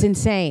 that's all right. It's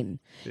insane.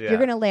 Yeah. You're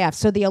going to laugh.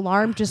 So the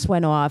alarm just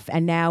went off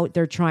and now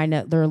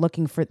they're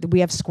looking for,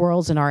 we have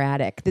squirrels in our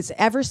attic.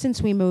 Ever since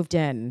we moved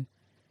in,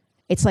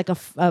 it's like a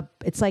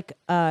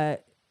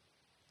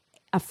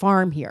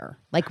farm here.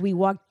 Like we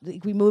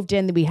moved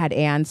in, we had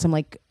ants. I'm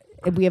like,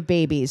 we have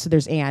babies, so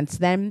there's ants.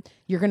 Then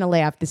you're going to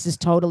laugh. This is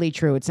totally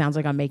true. It sounds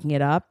like I'm making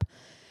it up.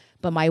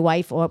 But my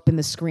wife opened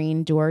the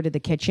screen door to the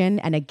kitchen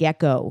and a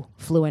gecko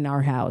flew in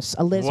our house.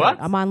 A lizard.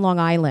 What? I'm on Long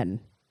Island.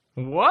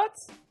 What?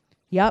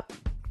 Yep.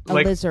 A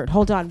lizard.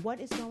 Hold on.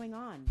 What is going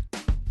on?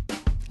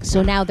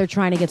 So now they're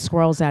trying to get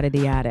squirrels out of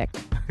the attic.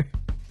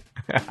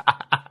 You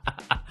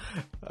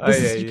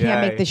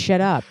can't make this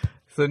shit up.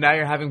 So now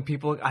you're having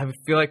people, I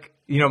feel like,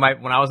 when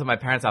I was at my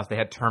parents' house, they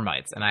had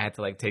termites and I had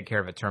to like take care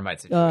of a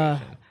termite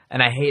situation.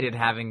 And I hated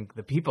having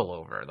the people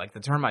over, like the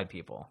termite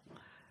people.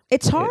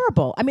 It's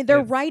horrible. I mean,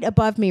 they're right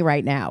above me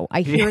right now. I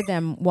hear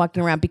them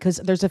walking around because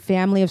there's a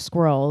family of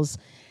squirrels.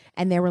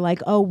 And they were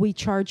like, oh, we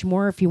charge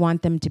more if you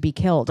want them to be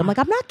killed. I'm like,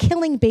 I'm not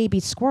killing baby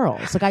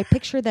squirrels. Like, I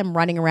picture them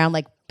running around,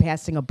 like,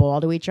 passing a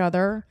ball to each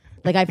other.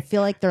 Like, I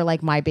feel like they're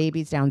like my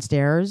babies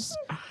downstairs.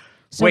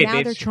 So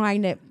now they're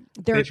trying to,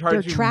 they're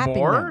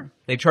trapping them.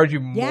 They charge you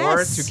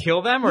more to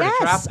kill them or to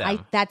trap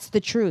them? That's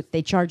the truth.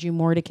 They charge you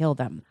more to kill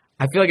them.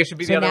 I feel like it should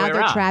be the other way around. So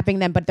now they're trapping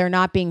them, but they're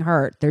not being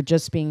hurt. They're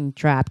just being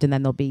trapped, and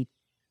then they'll be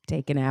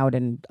taken out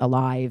and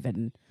alive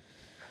and...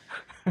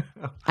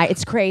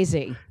 it's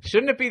crazy.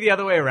 Shouldn't it be the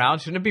other way around?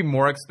 Shouldn't it be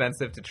more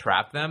expensive to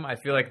trap them? I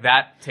feel like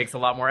that takes a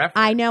lot more effort.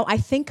 I know. I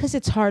think because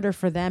it's harder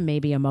for them,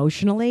 maybe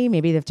emotionally.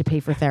 Maybe they have to pay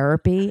for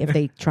therapy if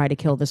they try to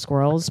kill the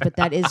squirrels. But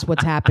that is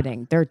what's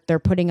happening. They're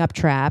putting up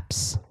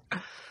traps.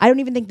 I don't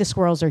even think the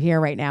squirrels are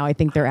here right now. I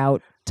think they're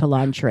out to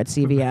lunch or at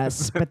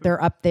CVS. But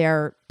they're up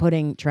there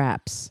putting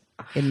traps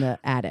in the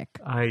attic.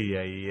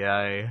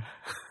 Ay.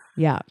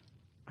 Yeah.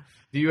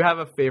 Do you have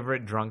a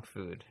favorite drunk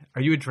food?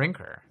 Are you a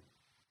drinker?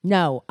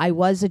 No, I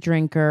was a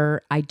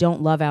drinker. I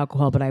don't love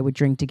alcohol, but I would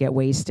drink to get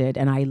wasted,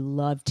 and I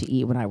loved to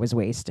eat when I was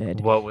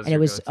wasted. What was? And it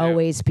was go-to?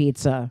 Always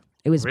pizza.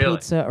 It was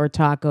pizza or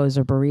tacos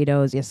or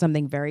burritos. Yeah,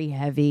 something very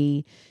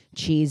heavy,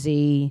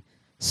 cheesy,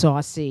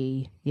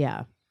 saucy.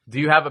 Yeah. Do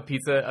you have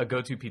a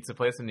go-to pizza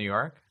place in New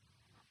York?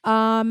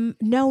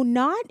 No,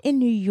 not in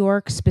New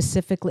York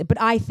specifically,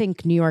 but I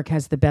think New York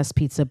has the best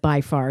pizza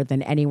by far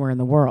than anywhere in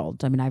the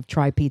world. I mean, I've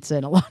tried pizza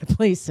in a lot of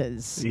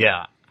places.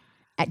 Yeah.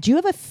 Do you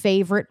have a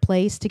favorite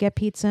place to get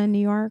pizza in New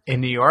York?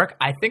 In New York?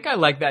 I think I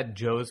like that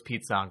Joe's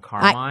Pizza on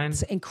Carmine.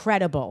 It's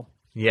incredible.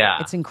 Yeah.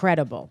 It's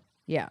incredible.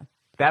 Yeah.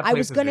 That place I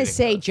was going to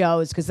say ridiculous.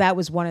 Joe's because that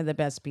was one of the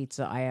best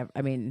pizza I have.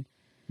 I mean.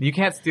 You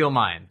can't steal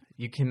mine.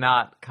 You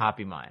cannot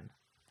copy mine.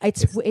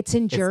 It's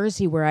in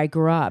Jersey where I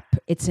grew up.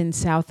 It's in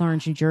South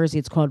Orange, New Jersey.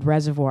 It's called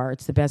Reservoir.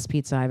 It's the best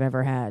pizza I've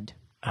ever had.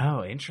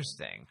 Oh,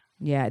 interesting.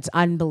 Yeah, it's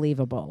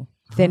unbelievable.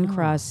 Thin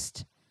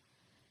crust.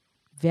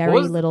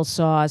 Very little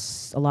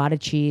sauce, a lot of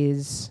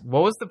cheese.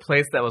 What was the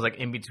place that was like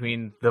in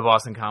between the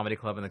Boston Comedy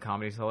Club and the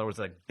Comedy Cellar? Was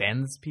it like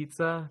Ben's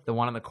Pizza? The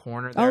one on the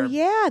corner there? Oh,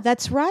 yeah,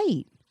 that's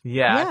right.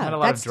 Yeah, I've had a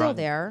lot that's still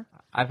there.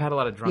 I've had a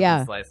lot of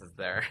drunken slices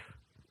there.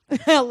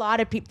 A lot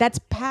of people. That's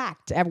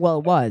packed. Well,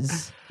 it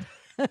was.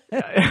 Yes.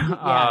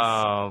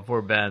 Oh,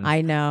 poor Ben.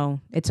 I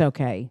know. It's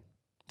okay.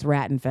 It's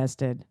rat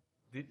infested.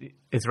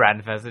 It's rat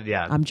infested,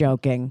 yeah. I'm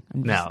joking.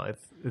 No,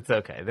 it's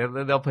okay.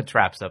 They'll put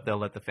traps up. They'll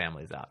let the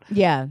families out.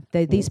 Yeah,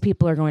 these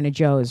people are going to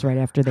Joe's right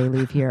after they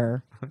leave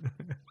here.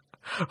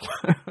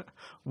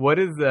 What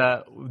is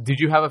did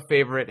you have a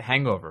favorite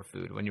hangover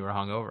food when you were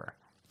hungover?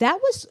 That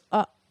was,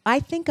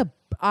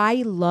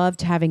 I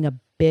loved having a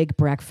big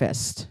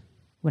breakfast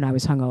when I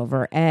was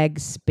hungover.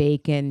 Eggs,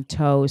 bacon,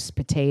 toast,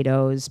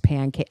 potatoes,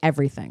 pancake,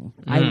 everything.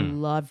 I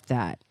loved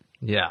that.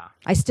 Yeah.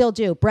 I still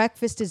do.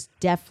 Breakfast is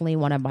definitely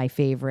one of my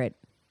favorite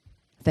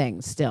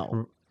things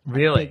still.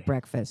 Really? Big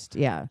breakfast,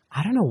 yeah.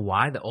 I don't know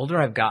why. The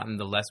older I've gotten,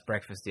 the less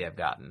breakfasty I've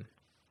gotten.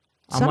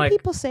 Some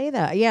people say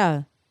that,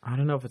 yeah. I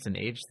don't know if it's an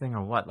age thing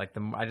or what. Like,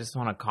 I just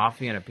want a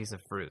coffee and a piece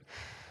of fruit.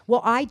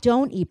 Well, I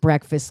don't eat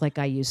breakfast like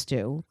I used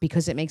to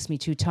because it makes me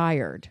too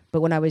tired.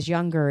 But when I was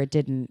younger, it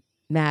didn't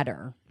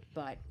matter.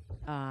 But,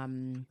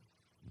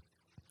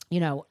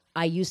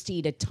 I used to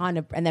eat a ton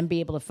of, and then be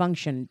able to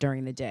function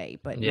during the day.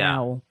 But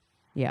now,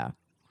 yeah.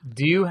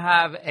 Do you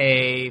have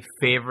a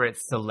favorite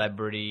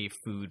celebrity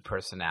food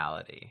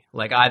personality?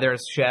 Like either a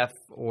chef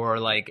or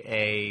like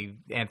a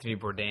Anthony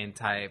Bourdain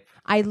type?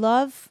 I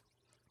love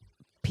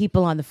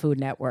people on the Food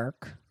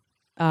Network.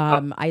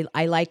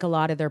 I like a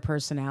lot of their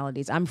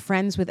personalities. I'm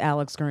friends with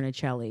Alex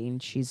Guarnaschelli,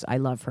 and I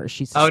love her.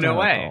 She's hysterical. Oh, no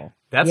way.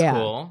 That's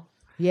cool.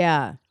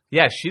 Yeah.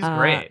 Yeah, she's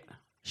great.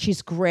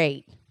 She's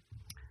great.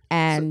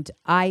 And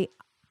I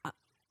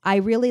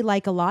really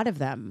like a lot of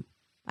them.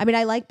 I mean,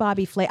 I like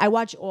Bobby Flay. I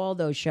watch all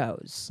those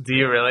shows. Do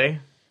you really?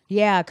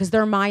 Yeah, because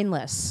they're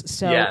mindless.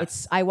 So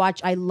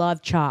I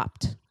love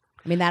Chopped.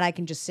 I mean, that I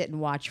can just sit and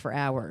watch for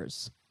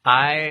hours.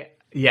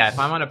 If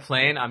I'm on a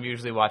plane, I'm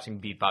usually watching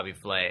Beat Bobby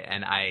Flay,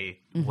 and I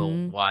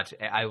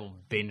will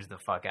binge the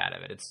fuck out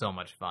of it. It's so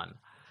much fun.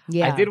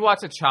 Yeah. I did watch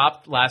a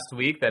Chopped last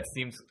week that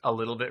seems a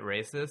little bit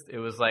racist. It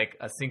was like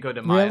a Cinco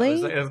de Mayo.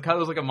 Really? It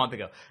was like a month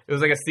ago. It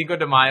was like a Cinco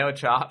de Mayo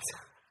Chopped.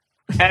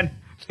 And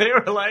they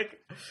were like,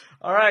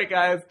 all right,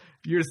 guys,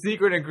 your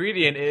secret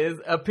ingredient is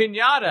a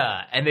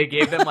piñata. And they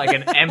gave them like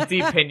an empty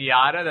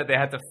piñata that they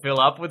had to fill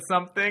up with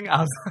something.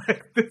 I was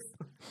like, this.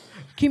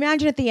 Can you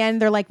imagine at the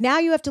end, they're like, now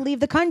you have to leave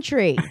the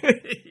country.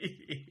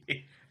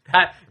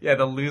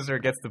 The loser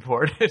gets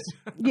deported.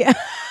 Yeah.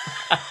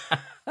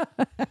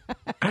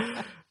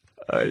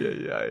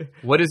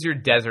 What is your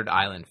desert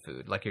island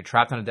food? Like you're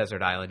trapped on a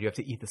desert island. You have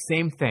to eat the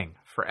same thing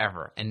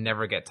forever and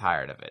never get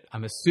tired of it.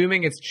 I'm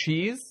assuming it's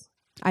cheese.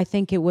 I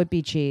think it would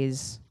be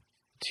cheese.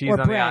 Cheese or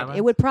on bread. the island?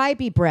 It would probably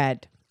be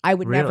bread. I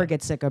would Really? never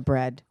get sick of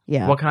bread.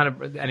 Yeah. What kind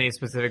of any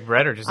specific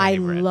bread or just any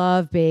bread? I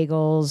love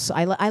bagels.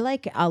 I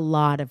like a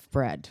lot of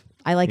bread.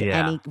 I like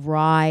any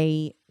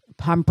rye,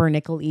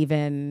 pumpernickel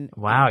even.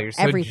 Wow, you're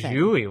so everything.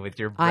 Jewy with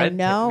your bread. I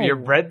know. Your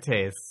bread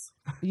tastes.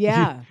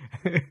 Yeah.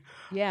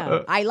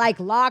 Yeah. I like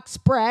lox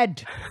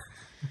bread.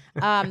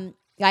 I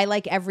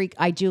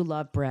do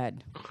love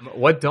bread.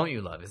 What don't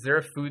you love? Is there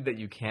a food that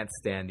you can't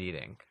stand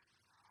eating?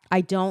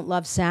 I don't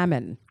love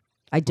salmon.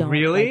 I don't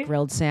Really? like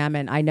grilled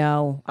salmon. I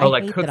know. Oh, I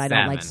like hate cooked that I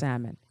don't like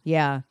salmon.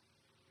 Yeah.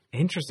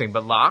 Interesting,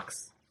 but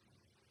lox?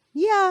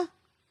 Yeah.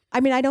 I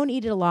mean, I don't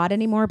eat it a lot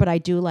anymore, but I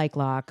do like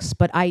lox.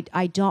 But I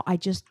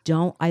just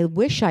don't. I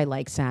wish I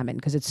liked salmon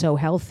because it's so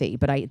healthy,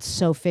 but it's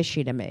so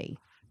fishy to me.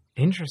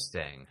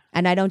 Interesting.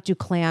 And I don't do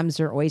clams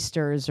or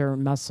oysters or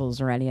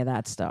mussels or any of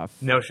that stuff.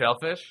 No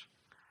shellfish?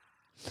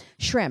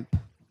 Shrimp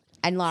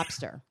and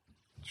lobster.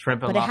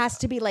 Shrimp and But lobster. it has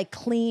to be like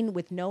clean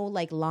with no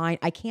like line.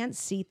 I can't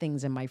see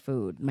things in my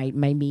food, my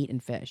meat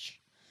and fish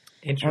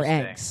or Interesting.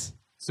 eggs.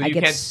 So I you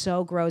get can't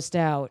so grossed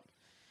out.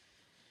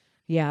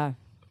 Yeah.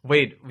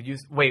 wait.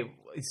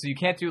 So you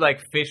can't do like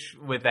fish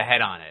with the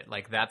head on it,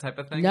 like that type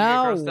of thing?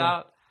 No. You get grossed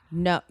out?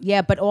 No.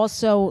 Yeah, but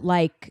also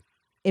like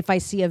if I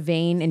see a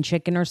vein in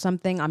chicken or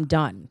something, I'm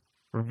done.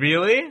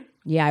 Really?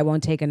 Yeah, I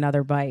won't take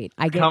another bite.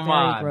 I get Come very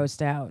on.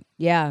 grossed out.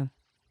 Yeah.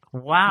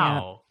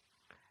 Wow.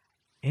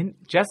 And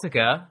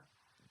Jessica,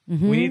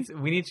 we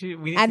need to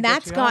And get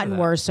that's you out of gotten that.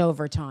 worse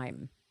over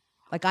time.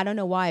 Like I don't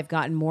know why I've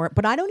gotten more,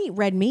 but I don't eat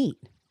red meat.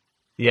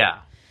 Yeah.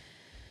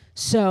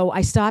 So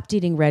I stopped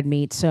eating red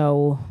meat.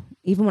 So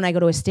even when I go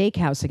to a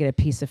steakhouse, I get a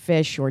piece of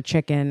fish or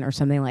chicken or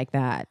something like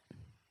that.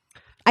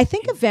 I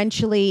think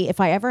eventually, if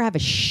I ever have a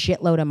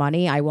shitload of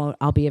money,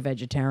 I'll be a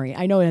vegetarian.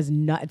 I know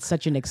it's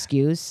such an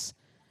excuse,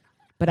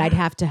 but I'd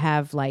have to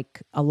have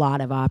like a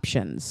lot of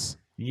options.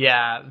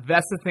 Yeah,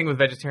 that's the thing with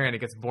vegetarian. It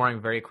gets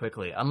boring very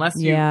quickly. Unless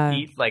you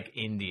eat like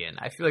Indian.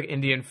 I feel like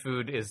Indian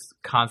food is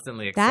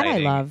constantly That I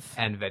exciting love.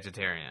 and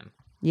vegetarian.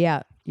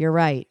 Yeah, you're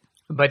right.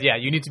 But yeah,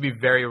 you need to be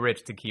very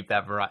rich to keep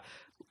that variety.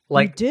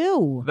 Like, you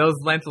do. those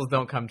lentils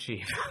don't come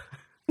cheap.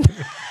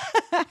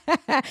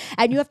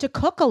 And you have to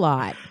cook a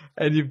lot.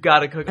 And you've got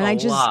to cook And a I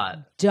just lot.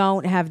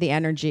 don't have the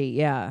energy.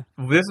 Yeah.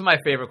 This is my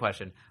favorite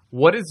question.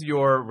 What is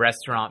your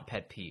restaurant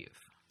pet peeve?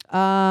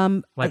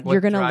 Like what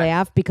You're going to drives-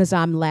 laugh because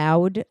I'm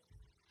loud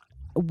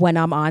when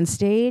I'm on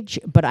stage,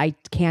 but I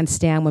can't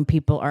stand when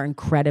people are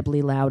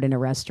incredibly loud in a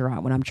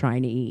restaurant when I'm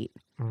trying to eat.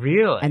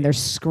 Really? And they're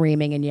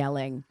screaming and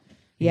yelling.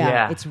 Yeah.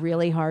 Yeah. It's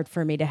really hard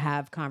for me to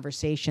have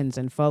conversations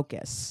and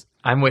focus.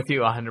 I'm with you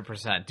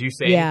 100%. Do you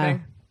say Yeah.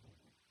 anything?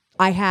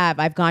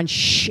 I've gone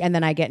shh, and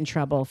then I get in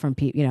trouble from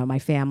people. My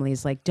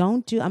family's like,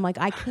 don't do. I'm like,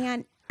 I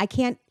can't I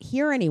can't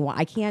hear anyone.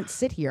 I can't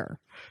sit here.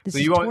 This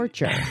is you won't,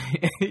 torture.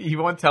 You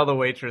won't tell the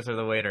waitress or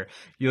the waiter.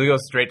 You'll go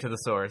straight to the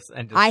source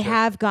and just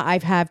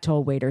I've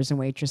told waiters and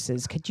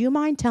waitresses, could you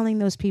mind telling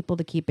those people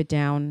to keep it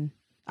down?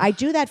 I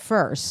do that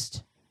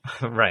first.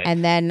 Right.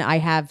 And then I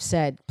have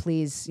said,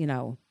 please,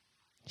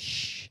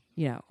 shh,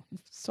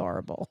 it's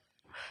horrible.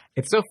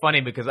 It's so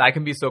funny because I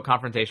can be so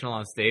confrontational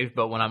on stage,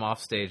 but when I'm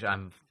off stage,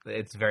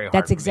 it's very hard.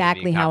 That's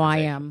exactly how I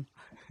am.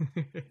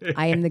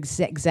 I am the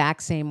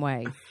exact same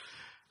way.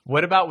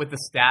 What about with the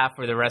staff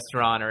or the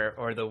restaurant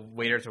or the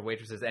waiters or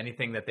waitresses?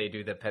 Anything that they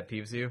do that pet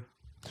peeves you?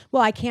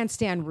 Well, I can't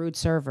stand rude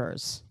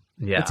servers.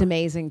 Yeah. It's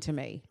amazing to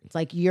me. It's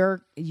like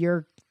your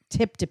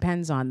tip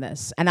depends on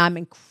this. And I'm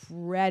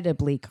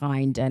incredibly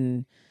kind,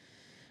 and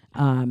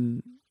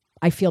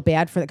I feel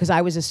bad for that because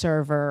I was a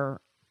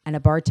server and a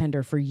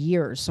bartender for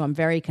years. So I'm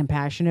very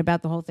compassionate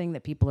about the whole thing,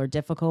 that people are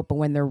difficult, but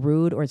when they're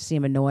rude or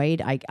seem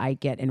annoyed, I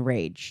get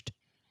enraged.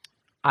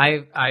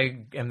 I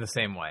am the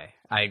same way.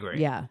 I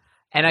agree. Yeah.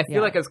 And I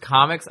feel like as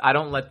comics, I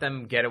don't let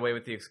them get away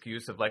with the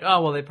excuse of like,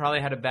 oh, well, they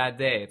probably had a bad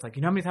day. It's like,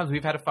 you know how many times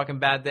we've had a fucking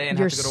bad day and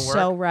have to go to work?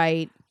 You're so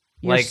right.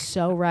 You're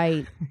so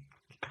right.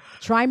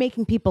 Try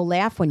making people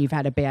laugh when you've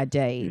had a bad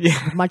day.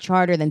 It's much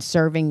harder than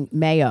serving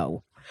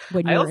mayo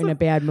when you're in a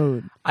bad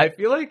mood. I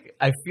feel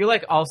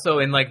like also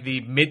in like the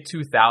mid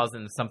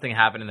 2000s, something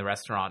happened in the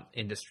restaurant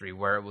industry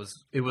where it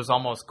was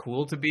almost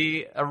cool to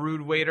be a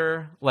rude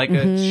waiter, like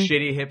a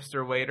shitty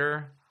hipster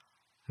waiter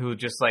who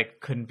just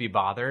like couldn't be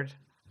bothered.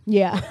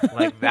 Yeah.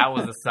 Like that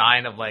was a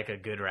sign of like a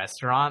good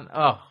restaurant.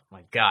 Oh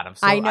my God.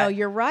 I know,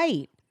 you're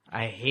right.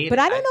 I hate it. But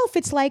I don't know if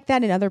it's like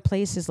that in other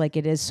places like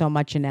it is so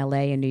much in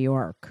LA and New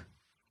York.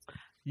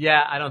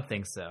 Yeah, I don't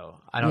think so.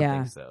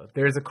 Think so.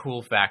 There's a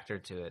cool factor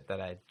to it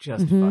that I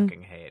just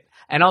fucking hate.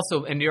 And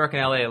also in New York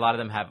and LA, a lot of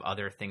them have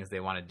other things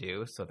they want to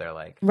do. So they're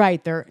like...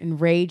 Right. They're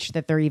enraged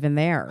that they're even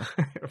there.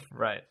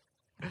 Right.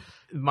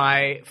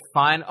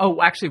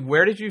 Actually,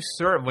 where did you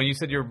serve? When you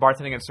said you were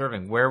bartending and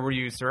serving, where were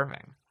you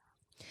serving?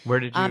 Where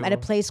did you... At a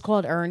place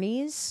called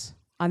Ernie's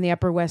on the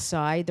Upper West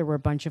Side. There were a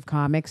bunch of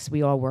comics.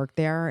 We all worked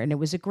there, and it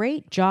was a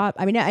great job.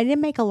 I mean, I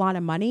didn't make a lot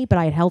of money, but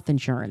I had health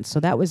insurance, so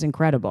that was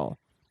incredible.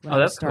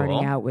 That's starting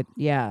cool. out with,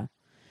 yeah.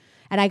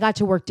 And I got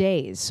to work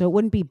days, so it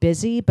wouldn't be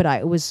busy, but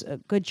it was a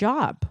good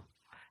job.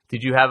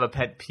 Did you have a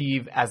pet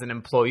peeve as an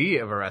employee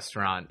of a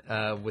restaurant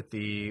with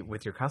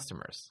your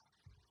customers?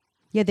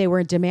 Yeah, they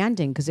were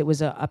demanding because it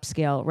was an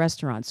upscale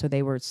restaurant. So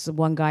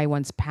one guy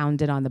once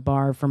pounded on the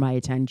bar for my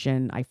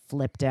attention. I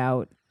flipped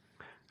out,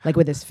 like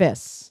with his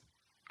fists,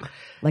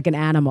 like an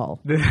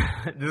animal. This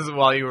is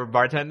while you were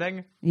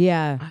bartending?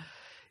 Yeah.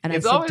 And I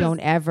said,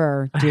 don't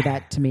ever do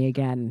that to me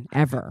again,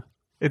 ever.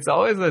 It's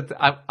always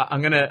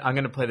I'm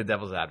gonna play the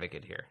devil's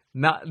advocate here.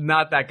 Not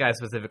that guy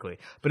specifically,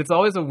 but it's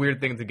always a weird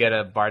thing to get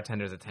a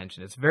bartender's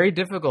attention. It's very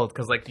difficult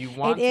because like you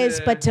want It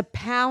is, but to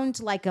pound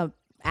like a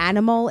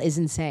animal is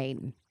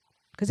insane.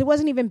 Because it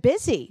wasn't even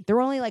busy. There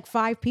were only like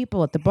 5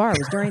 people at the bar. It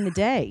was during the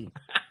day.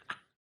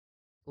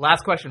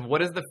 Last question.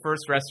 What is the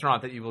first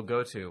restaurant that you will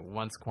go to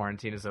once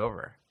quarantine is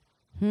over?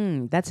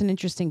 That's an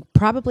interesting...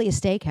 Probably a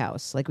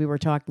steakhouse, like we were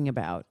talking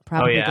about.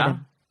 Probably get a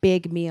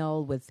big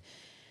meal with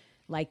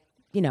like,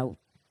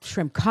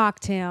 shrimp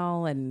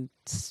cocktail and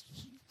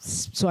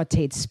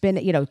sauteed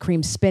spinach,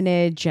 cream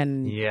spinach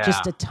and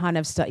just a ton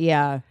of stuff.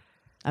 Yeah,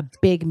 a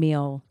big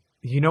meal.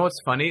 You know what's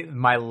funny?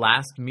 My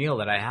last meal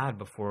that I had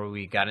before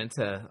we got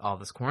into all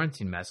this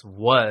quarantine mess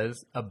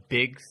was a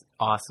big,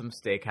 awesome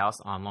steakhouse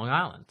on Long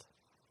Island.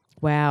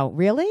 Wow.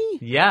 Really?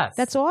 Yes.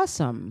 That's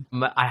awesome.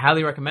 I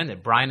highly recommend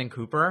it. Brian and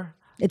Cooper.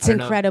 It's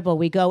incredible.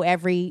 We go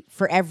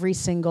for every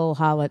single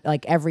holiday,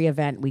 like every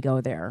event we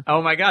go there.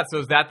 Oh my God. So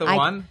is that the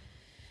one?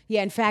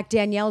 Yeah, in fact,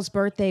 Danielle's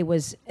birthday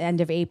was end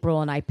of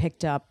April, and I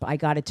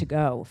got it to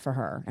go for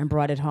her and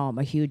brought it home,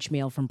 a huge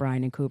meal from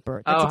Brian and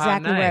Cooper. That's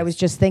exactly where I was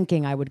just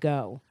thinking I would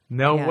go.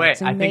 No way.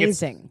 It's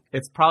amazing. I think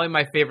it's probably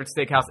my favorite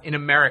steakhouse in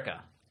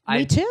America.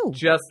 Me too.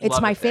 It's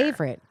my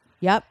favorite.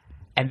 Yep.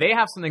 And they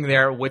have something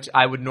there which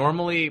I would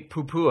normally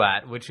poo-poo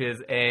at, which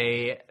is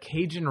a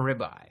Cajun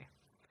ribeye.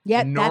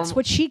 Yeah, that's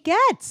what she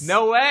gets.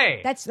 No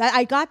way.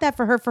 I got that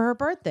for her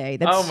birthday.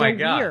 That's my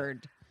God.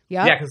 Weird.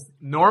 Yep. Yeah, because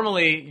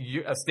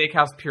normally a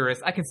steakhouse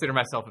purist, I consider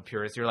myself a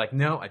purist. You're like,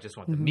 no, I just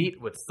want the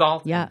meat with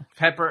salt and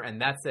pepper, and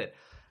that's it.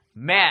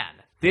 Man,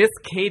 this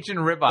Cajun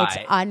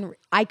ribeye.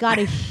 I got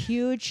a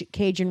huge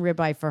Cajun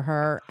ribeye for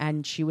her,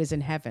 and she was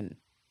in heaven.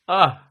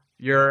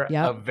 You're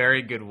a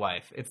very good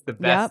wife. It's the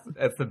best.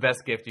 It's the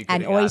best gift you could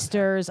have. And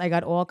oysters. I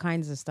got all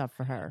kinds of stuff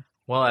for her.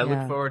 Well, I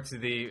look forward to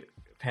the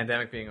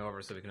pandemic being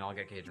over so we can all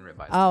get Cajun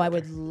ribeyes. Oh, I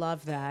would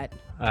love that.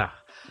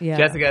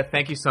 Jessica,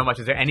 thank you so much.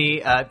 Is there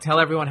any,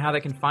 tell everyone how they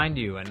can find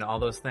you and all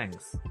those things.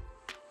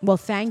 Well,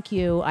 thank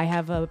you. I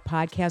have a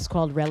podcast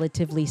called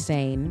Relatively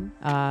Sane,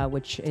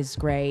 which is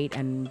great.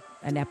 And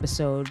an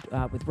episode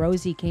with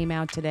Rosie came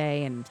out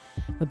today and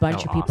a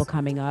bunch of people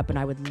coming up. And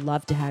I would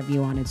love to have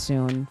you on it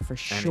soon for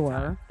sure.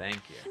 Anytime.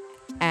 Thank you.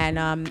 And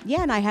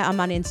and I'm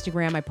on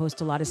Instagram. I post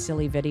a lot of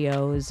silly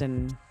videos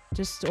and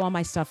just all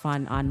my stuff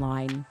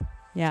online.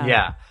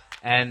 Yeah.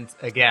 And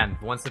again,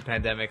 once the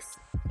pandemic's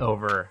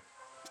over,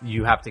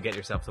 you have to get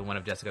yourself to one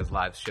of Jessica's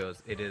live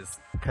shows. It is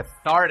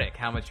cathartic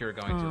how much you're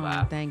going to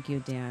laugh. Thank you,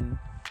 Dan.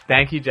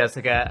 Thank you,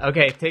 Jessica.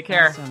 Okay, take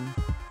care. Awesome.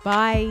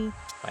 Bye.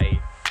 Bye.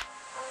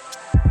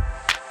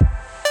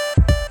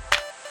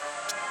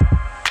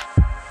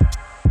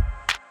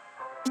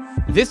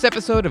 This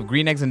episode of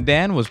Green Eggs and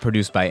Dan was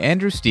produced by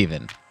Andrew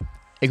Steven.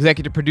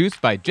 Executive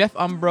produced by Jeff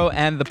Umbro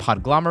and The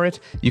Podglomerate.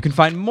 You can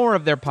find more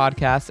of their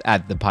podcasts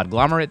at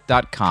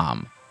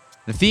thepodglomerate.com.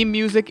 The theme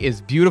music is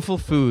Beautiful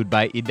Food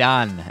by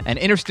Idan, and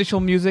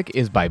interstitial music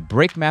is by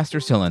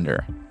Breakmaster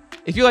Cylinder.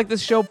 If you like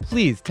this show,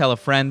 please tell a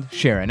friend,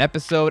 share an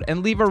episode,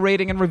 and leave a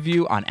rating and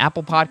review on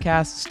Apple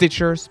Podcasts,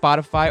 Stitcher,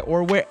 Spotify,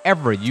 or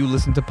wherever you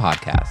listen to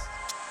podcasts.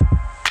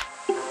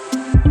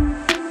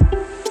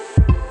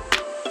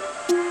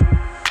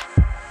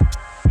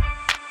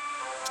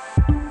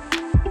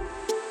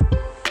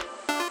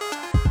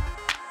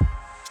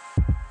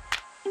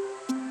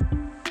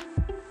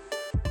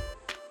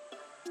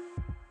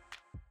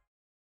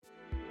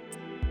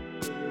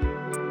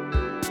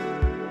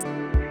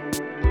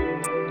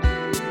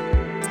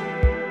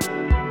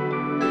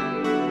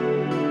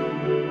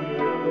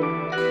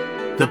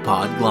 The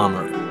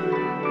Podglomerate,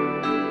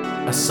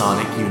 a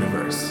sonic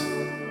universe.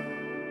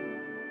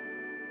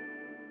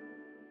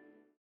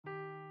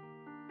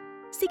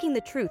 Seeking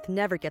the truth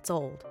never gets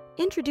old.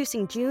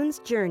 Introducing June's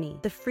Journey,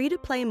 the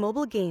free-to-play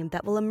mobile game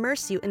that will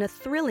immerse you in a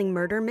thrilling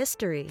murder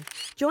mystery.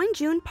 Join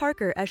June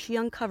Parker as she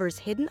uncovers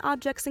hidden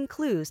objects and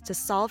clues to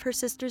solve her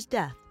sister's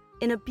death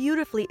in a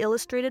beautifully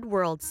illustrated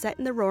world set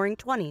in the Roaring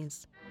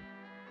 '20s.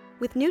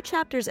 With new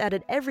chapters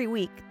added every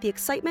week, the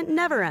excitement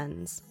never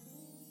ends.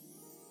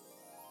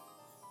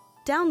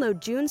 Download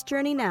June's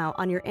Journey now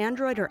on your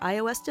Android or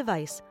iOS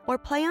device, or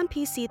play on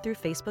PC through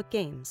Facebook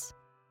Games.